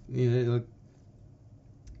desperate. And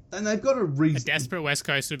they've got a reason. A desperate West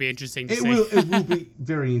Coast would be interesting to see. It will be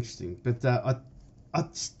very interesting. But I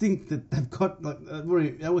just think that they've got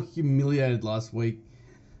they were humiliated last week.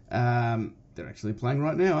 They're actually playing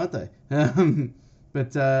right now, aren't they?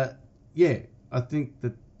 I think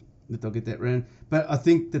that they'll get that round. But I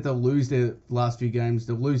think that they'll lose their last few games.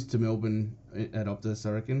 They'll lose to Melbourne at Optus,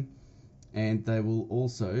 I reckon. And they will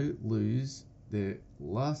also lose their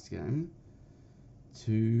last game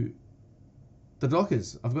to the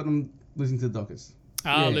Dockers. I've got them losing to the Dockers.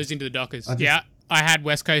 Losing to the Dockers. I had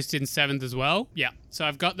West Coast in 7th as well. Yeah. So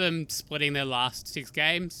I've got them splitting their last 6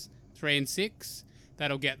 games, 3 and 6.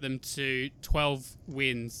 That'll get them to 12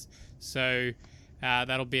 wins. So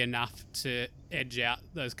that'll be enough to edge out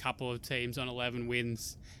those couple of teams on 11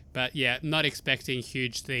 wins. But yeah, not expecting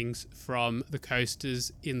huge things from the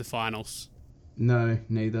Coasters in the finals. No,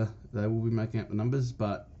 neither. They will be making up the numbers,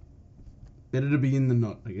 but better to be in than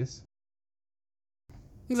not, I guess.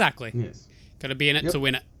 Exactly. Yes. Got to be in it to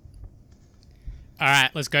win it. All right,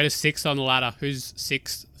 let's go to 6th on the ladder. Who's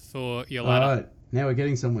 6th for your ladder? All right, now we're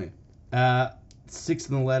getting somewhere.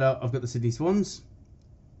 6th on the ladder, I've got the Sydney Swans.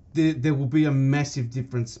 There will be a massive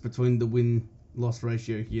difference between the win-loss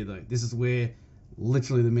ratio here, though. This is where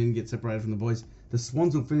literally the men get separated from the boys. The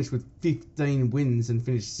Swans will finish with 15 wins and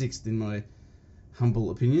finish 6th, in my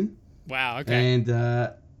humble opinion. Wow, okay. And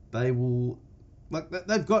they will...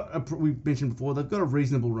 they've got, we mentioned before, they've got a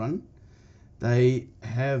reasonable run. They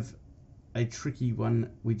have a tricky one,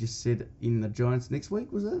 we just said, in the Giants next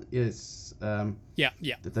week, was it? Yes. Yeah.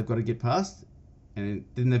 That they've got to get past. And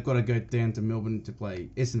then they've got to go down to Melbourne to play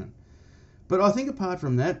Essendon. But I think apart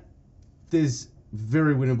from that, there's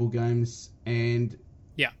very winnable games. And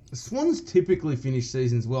the Swans typically finish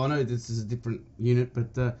seasons well. I know this is a different unit,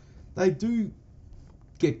 but they do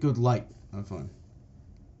get good late, I find.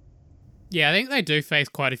 Yeah, I think they do face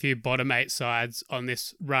quite a few bottom 8 sides on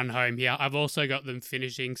this run home here. I've also got them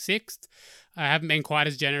finishing 6th. I haven't been quite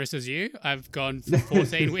as generous as you. I've gone for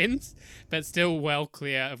 14 wins, but still well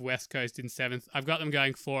clear of West Coast in 7th. I've got them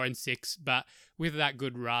going 4 and 6, but with that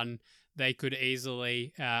good run, they could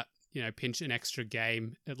easily, pinch an extra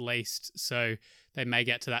game at least. So they may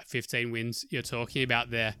get to that 15 wins you're talking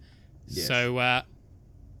about there. Yes. So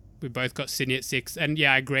we both got Sydney at 6, and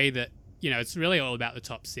I agree that. It's really all about the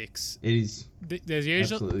top 6. It is. There's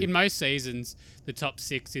usually, absolutely. In most seasons, the top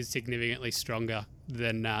 6 is significantly stronger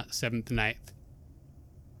than 7th and 8th.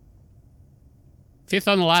 5th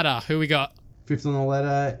on the ladder, who we got? 5th on the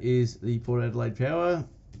ladder is the Port Adelaide Power.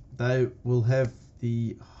 They will have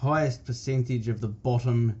the highest percentage of the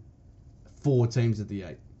bottom 4 teams of the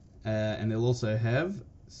 8. And they'll also have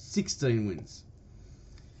 16 wins.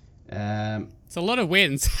 It's a lot of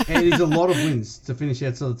wins. It is a lot of wins to finish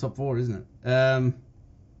outside the top 4, isn't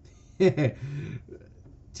it?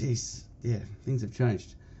 Jeez. Yeah, things have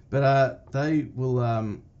changed. But they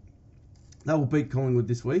will beat Collingwood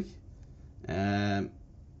this week. They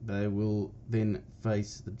will then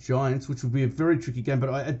face the Giants, which will be a very tricky game.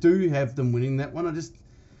 But I do have them winning that one.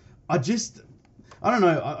 I don't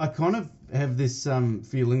know. I kind of have this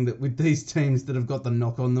feeling that with these teams that have got the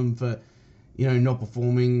knock on them for, not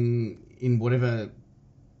performing in whatever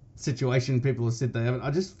situation people have said they haven't,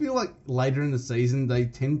 I just feel like later in the season they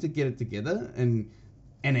tend to get it together and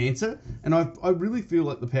an answer. And I really feel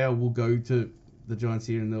like the power will go to the Giants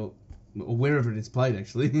here, and or wherever it is played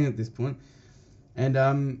actually at this point, and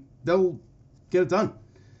they'll get it done.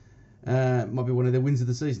 Might be one of their wins of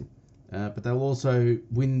the season, but they'll also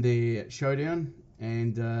win their showdown.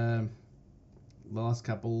 And the last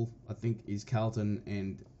couple, I think, is Carlton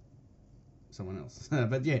and someone else.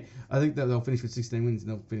 But yeah, I think that they'll finish with 16 wins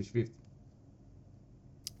and they'll finish fifth.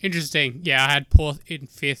 Interesting. Yeah, I had Port in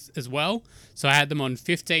fifth as well. So I had them on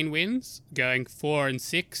 15 wins, going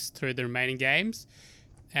 4-6 through the remaining games.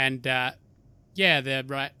 And yeah, they're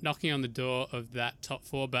right knocking on the door of that top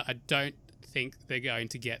four, but I don't think they're going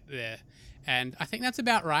to get there. And I think that's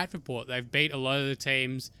about right for Port. They've beat a lot of the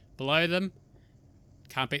teams below them,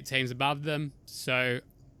 can't beat teams above them. So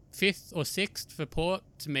fifth or sixth for Port,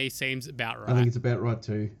 to me, seems about right. I think it's about right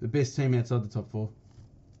too. The best team outside the top four.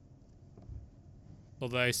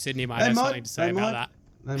 Although Sydney might have something to say about that.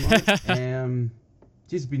 They might.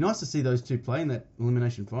 Geez, it'd be nice to see those two play in that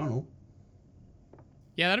elimination final.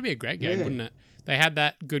 Yeah, that'd be a great game, wouldn't it? They had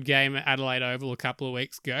that good game at Adelaide Oval a couple of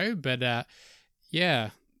weeks ago, but yeah,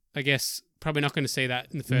 I guess probably not going to see that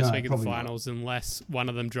in the first week of the finals unless one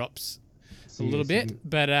of them drops a little bit.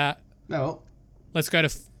 But let's go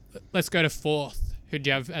to fourth. Who'd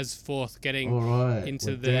you have as fourth? Getting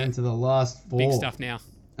into down to the last four. Big stuff now.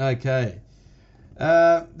 Okay.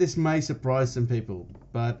 This may surprise some people,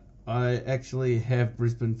 but I actually have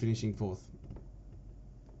Brisbane finishing fourth.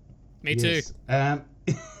 Me too.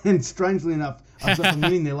 And strangely enough, I've got them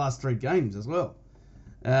winning their last three games as well.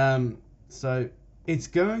 So it's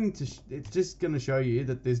just going to show you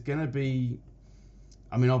that there's going to be,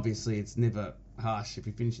 I mean, obviously it's never harsh if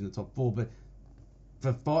you finish in the top four, but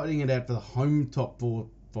for fighting it out for the home top four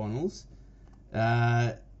finals,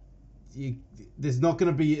 there's going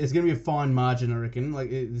to be a fine margin, I reckon. Like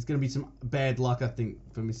there's going to be some bad luck, I think,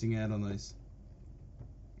 for missing out on those.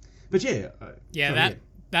 But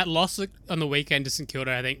that loss on the weekend to St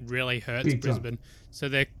Kilda, I think, really hurts Big Brisbane. Time. So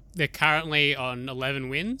they're currently on 11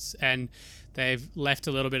 wins, and they've left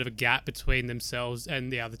a little bit of a gap between themselves and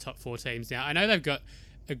the other top four teams. Now, I know they've got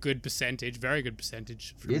a good percentage, very good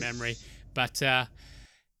percentage from memory, but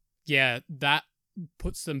yeah, that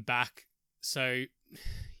puts them back. So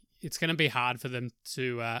it's going to be hard for them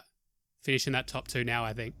to finish in that top two now,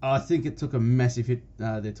 I think. I think it took a massive hit,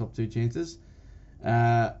 their top two chances.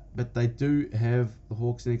 But they do have the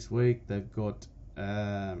Hawks next week. They've got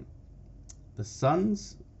the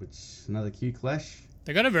Suns, which is another Q clash.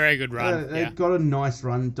 They got a very good run. They've got a nice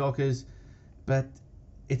run, Dockers, but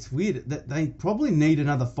it's weird that they probably need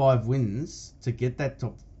another 5 wins to get that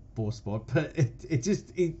top 4 spot. But it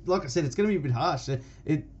just like I said, it's going to be a bit harsh.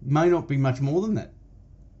 It may not be much more than that.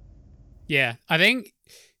 Yeah, I think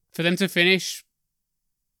for them to finish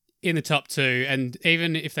in the top 2, and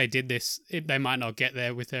even if they did this, they might not get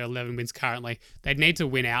there with their 11 wins currently. They'd need to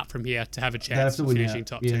win out from here to have a chance of finishing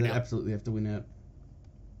top 2 now. Yeah, they absolutely have to win out.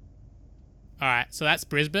 All right, so that's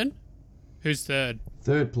Brisbane. Who's third?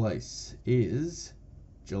 Third place is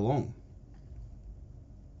Geelong.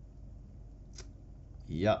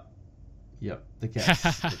 Yep, the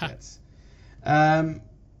Cats. The Cats.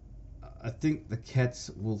 I think the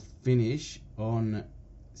Cats will finish on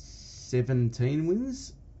 17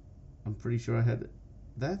 wins. I'm pretty sure I had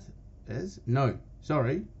that as... No,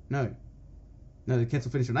 the Cats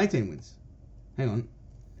will finish on 18 wins. Hang on.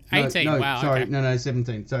 18, wow, sorry, okay. No,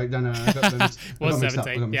 17. Sorry, no, I got them was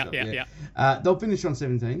 17, yeah. They'll finish on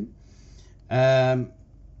 17.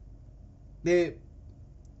 Their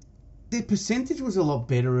percentage was a lot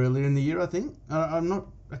better earlier in the year, I think. I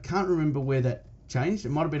can't remember where that changed. It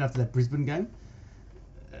might have been after that Brisbane game.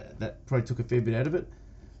 That probably took a fair bit out of it.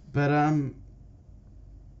 But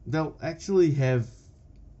they'll actually have,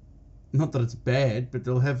 not that it's bad, but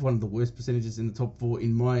they'll have one of the worst percentages in the top 4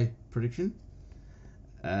 in my prediction.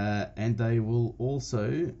 And they will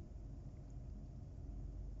also...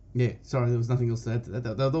 Yeah, sorry, there was nothing else to add to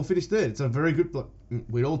that. They'll finish third. It's a very good... Look,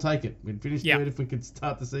 we'd all take it. We'd finish third if we could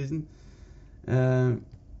start the season.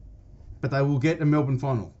 But they will get a Melbourne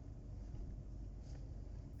final.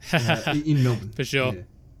 In Melbourne. For sure. Yeah.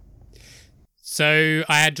 So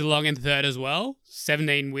I had Geelong in third as well.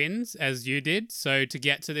 17 wins, as you did. So to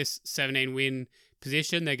get to this 17-win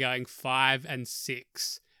position, they're going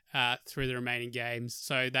 5-6 through the remaining games.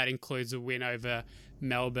 So that includes a win over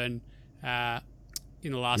Melbourne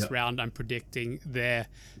in the last round, I'm predicting there.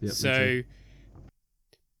 Yep, so,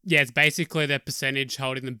 yeah, it's basically their percentage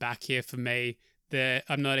holding them back here for me. They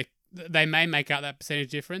may make out that percentage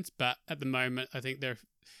difference, but at the moment, I think they're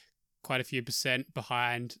quite a few percent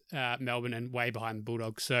behind Melbourne and way behind the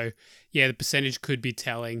Bulldogs. So, yeah, the percentage could be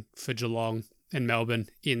telling for Geelong and Melbourne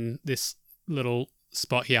in this little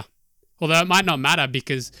spot here. Although it might not matter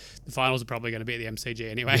because the finals are probably going to be at the MCG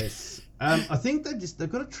anyway. Yes. I think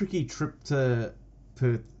they've got a tricky trip to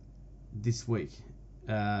Perth this week.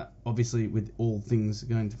 Obviously, with all things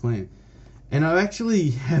going to plan. And I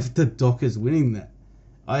actually have the Dockers winning that.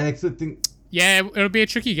 I actually think... Yeah, it'll be a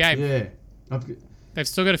tricky game. Yeah. They've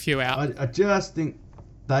still got a few out. I just think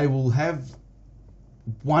they will have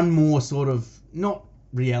one more sort of, not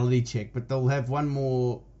reality check, but they'll have one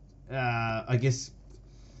more, I guess,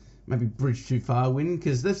 maybe bridge too far win,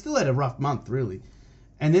 because they've still had a rough month, really.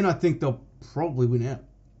 And then I think they'll probably win out.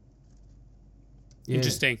 Yeah.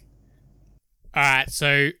 Interesting. All right,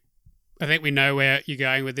 so I think we know where you're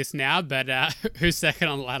going with this now, but who's second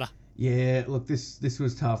on the ladder? Yeah, look, this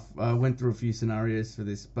was tough. I went through a few scenarios for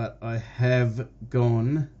this, but I have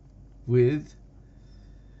gone with...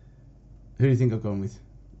 Who do you think I've gone with?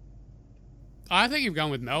 I think you've gone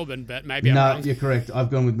with Melbourne, but maybe I'm wrong. No, you're correct. I've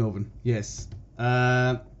gone with Melbourne. Yes.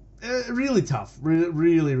 Really tough.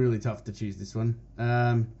 Really, really tough to choose this one.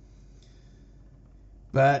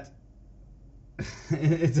 But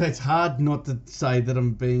it's hard not to say that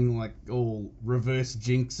I'm being like all reverse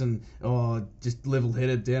jinx and just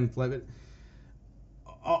level-headed downplay. But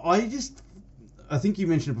I think you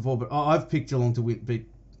mentioned it before, but I've picked Geelong to beat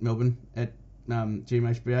Melbourne at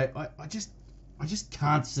GMHBA. I just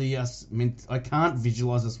can't see us. I can't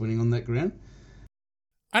visualise us winning on that ground.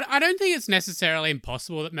 I don't think it's necessarily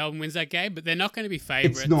impossible that Melbourne wins that game, but they're not going to be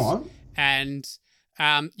favourites. It's not, and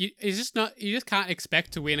you just can't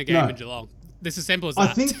expect to win a game in Geelong. This is simple as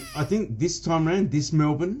that. I think this time around, this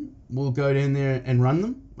Melbourne will go down there and run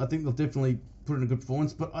them. I think they'll definitely put in a good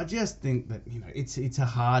performance, but I just think that it's a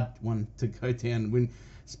hard one to go down and win,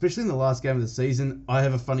 especially in the last game of the season. I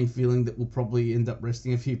have a funny feeling that we'll probably end up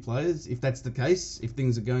resting a few players if that's the case, if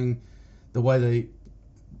things are going the way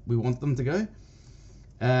we want them to go.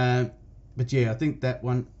 But yeah, I think that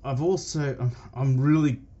one. I'm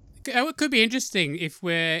really. It could be interesting if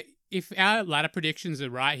our ladder predictions are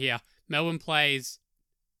right here. Melbourne plays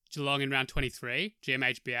Geelong in round 23,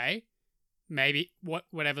 GMHBA, maybe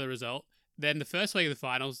whatever the result. Then the first week of the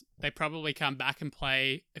finals, they probably come back and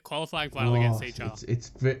play a qualifying final against each other.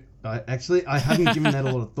 I hadn't given that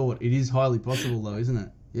a lot of thought. It is highly possible, though, isn't it?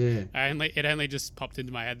 Yeah. It only just popped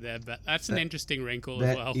into my head there, but that's an interesting wrinkle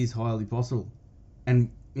as well. That is highly possible. And,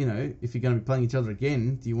 if you're going to be playing each other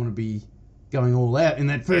again, do you want to be going all out in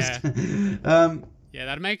that first... Yeah. Yeah,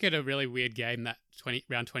 that'd make it a really weird game, that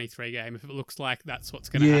round 23 game, if it looks like that's what's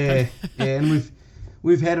going to happen. Yeah, and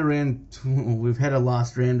we've had a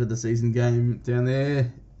last round of the season game down there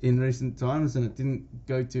in recent times, and it didn't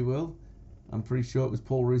go too well. I'm pretty sure it was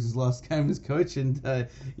Paul Roos's last game as coach, and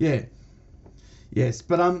yes,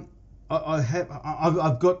 but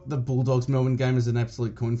I've got the Bulldogs Melbourne game as an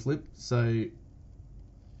absolute coin flip, so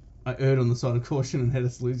I erred on the side of caution and had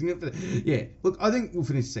us losing it. But yeah, look, I think we'll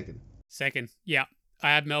finish second. Second, yeah. I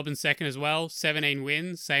had Melbourne second as well, 17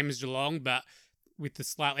 wins, same as Geelong, but with the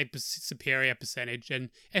slightly superior percentage. And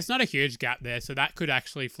it's not a huge gap there, so that could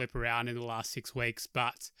actually flip around in the last 6 weeks.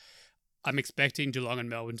 But I'm expecting Geelong and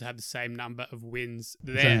Melbourne to have the same number of wins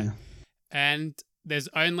there. So, and there's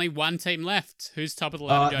only one team left. Who's top of the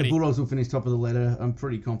ladder, Johnny? The Bulldogs will finish top of the ladder. I'm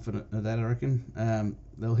pretty confident of that, I reckon.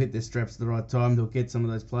 They'll hit their straps at the right time. They'll get some of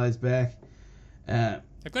those players back.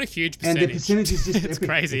 They've got a huge percentage. And the percentage is just it's epic.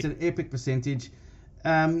 crazy. It's an epic percentage.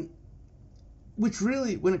 Which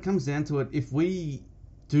really, when it comes down to it, if we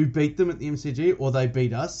do beat them at the MCG or they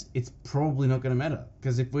beat us, it's probably not going to matter.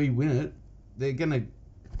 Because if we win it,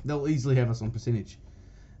 they'll easily have us on percentage.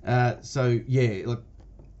 So yeah, look,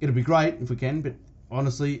 it'll be great if we can, but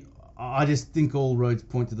honestly, I just think all roads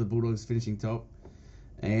point to the Bulldogs finishing top,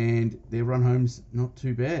 and their run home's not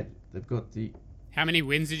too bad. They've got the... How many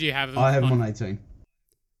wins did you have? I have them on 18.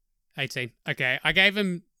 18. Okay, I gave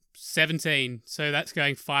them 17, so that's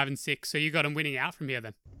going 5 and 6. So you got them winning out from here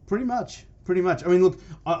then? Pretty much. I mean, look,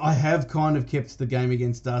 I have kind of kept the game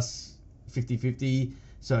against us 50-50.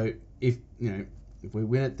 So if we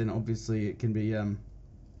win it, then obviously it can be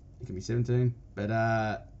 17. But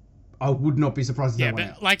I would not be surprised if they win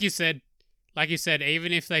out. But like you said,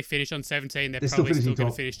 even if they finish on 17, they're probably still going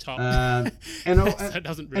to finish top. And so it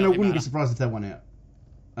doesn't really and I wouldn't matter. be surprised if they won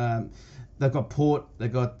out. They've got Port. They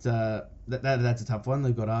got that's a tough one.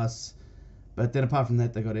 They've got us, but then apart from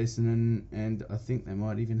that, they got Essendon, and I think they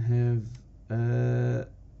might even have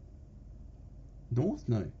North.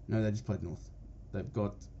 No, they just played North. They've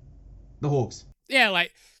got the Hawks. Yeah,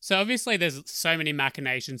 so obviously there's so many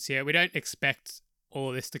machinations here. We don't expect all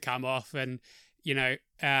of this to come off, and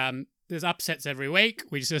there's upsets every week.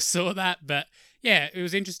 We just saw that, but Yeah, it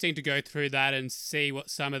was interesting to go through that and see what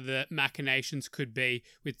some of the machinations could be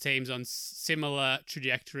with teams on similar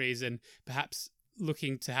trajectories and perhaps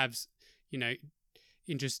looking to have,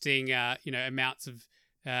 interesting, amounts of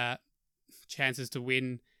chances to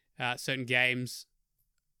win certain games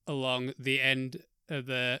along the end of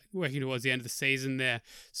working towards the end of the season there.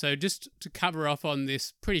 So just to cover off on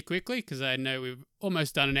this pretty quickly, because I know we've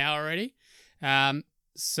almost done an hour already.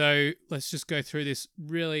 So let's just go through this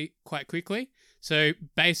really quite quickly. So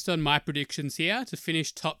based on my predictions here, to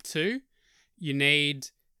finish top 2, you need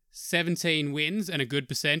 17 wins and a good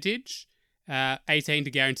percentage, 18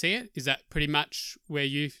 to guarantee it. Is that pretty much where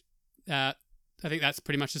you... I think that's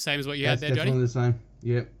pretty much the same as what you had there, Johnny? That's definitely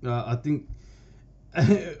the same. Yeah, I think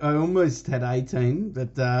I almost had 18,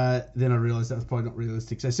 but then I realised that was probably not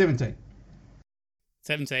realistic. So 17.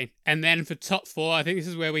 17. And then for top 4, I think this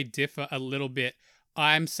is where we differ a little bit.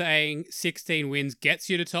 I'm saying 16 wins gets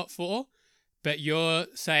you to top 4, but you're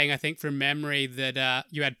saying, I think from memory, that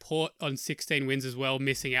you had Port on 16 wins as well,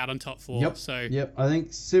 missing out on top 4. Yep. I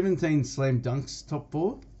think 17 slam dunks top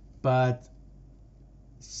 4, but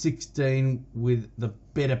 16 with the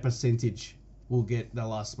better percentage will get the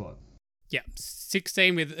last spot. Yeah,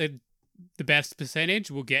 16 with the best percentage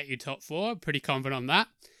will get you top 4. Pretty confident on that.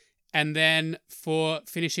 And then for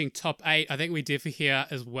finishing top 8, I think we differ here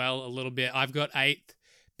as well a little bit. I've got 8th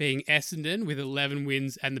being Essendon with 11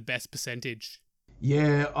 wins and the best percentage.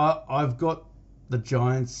 Yeah, I've got the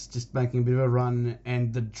Giants just making a bit of a run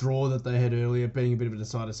and the draw that they had earlier being a bit of a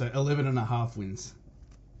decider. So 11.5 wins.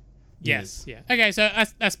 Yes. Yeah. Okay, so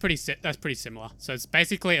that's pretty similar. So it's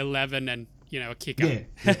basically 11 and, a kicker.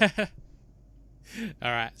 Yeah.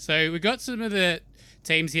 All right. So we got some of the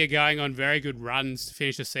teams here going on very good runs to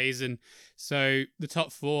finish the season. So the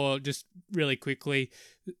top 4, just really quickly,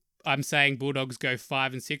 I'm saying Bulldogs go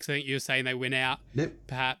 5 and 6. I think you're saying they win out. Yep.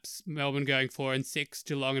 Perhaps Melbourne going 4 and 6,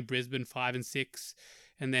 Geelong and Brisbane 5 and 6,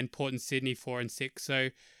 and then Port and Sydney 4 and 6. So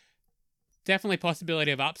definitely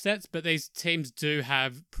possibility of upsets, but these teams do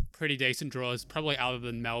have pretty decent draws, probably other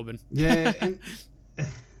than Melbourne. Yeah, and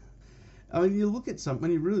I mean,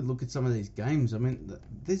 when you really look at some of these games, I mean,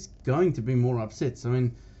 there's going to be more upsets. I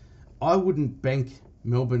mean, I wouldn't bank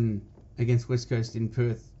Melbourne against West Coast in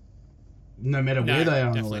Perth, no matter where they are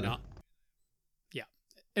on the ladder. Definitely not. Yeah,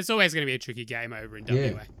 it's always going to be a tricky game over in WA.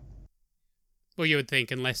 Yeah. Well, you would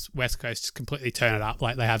think, unless West Coast just completely turn it up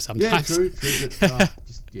like they have sometimes. Yeah, true.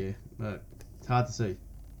 But it's hard to see.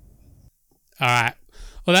 All right.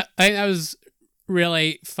 Well, I think that was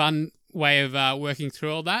really fun way of working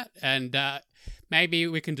through all that, and maybe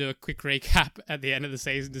we can do a quick recap at the end of the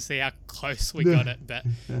season to see how close we got it. But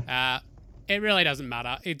it really doesn't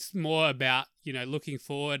matter. It's more about looking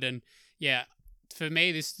forward, and for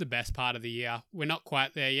me, this is the best part of the year. We're not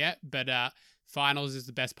quite there yet, but finals is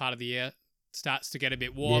the best part of the year. Starts to get a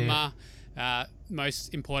bit warmer.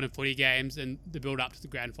 Most important footy games and the build up to the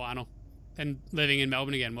grand final. And living in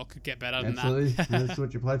Melbourne again, what could get better than that? Absolutely, that's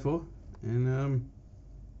what you play for. And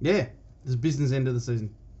there's business end of the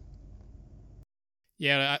season.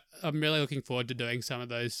 Yeah, I'm really looking forward to doing some of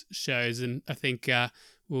those shows, and I think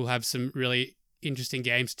we'll have some really interesting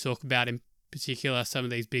games to talk about, in particular some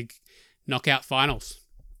of these big knockout finals.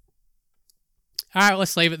 All right,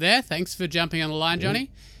 let's leave it there. Thanks for jumping on the line,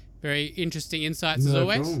 Johnny. Very interesting insights as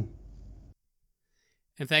always. Problem.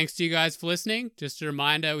 And thanks to you guys for listening. Just a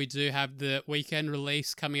reminder, we do have the weekend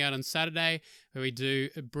release coming out on Saturday, where we do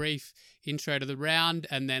a brief intro to the round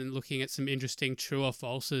and then looking at some interesting true or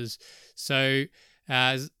falses. So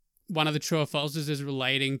one of the true or falses is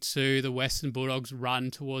relating to the Western Bulldogs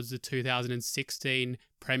run towards the 2016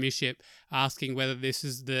 Premiership, asking whether this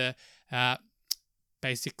is the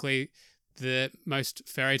basically the most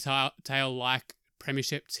fairy tale-like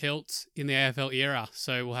Premiership tilt in the AFL era.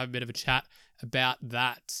 So we'll have a bit of a chat about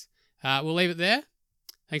that. We'll leave it there.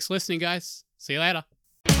 Thanks for listening, guys. See you later.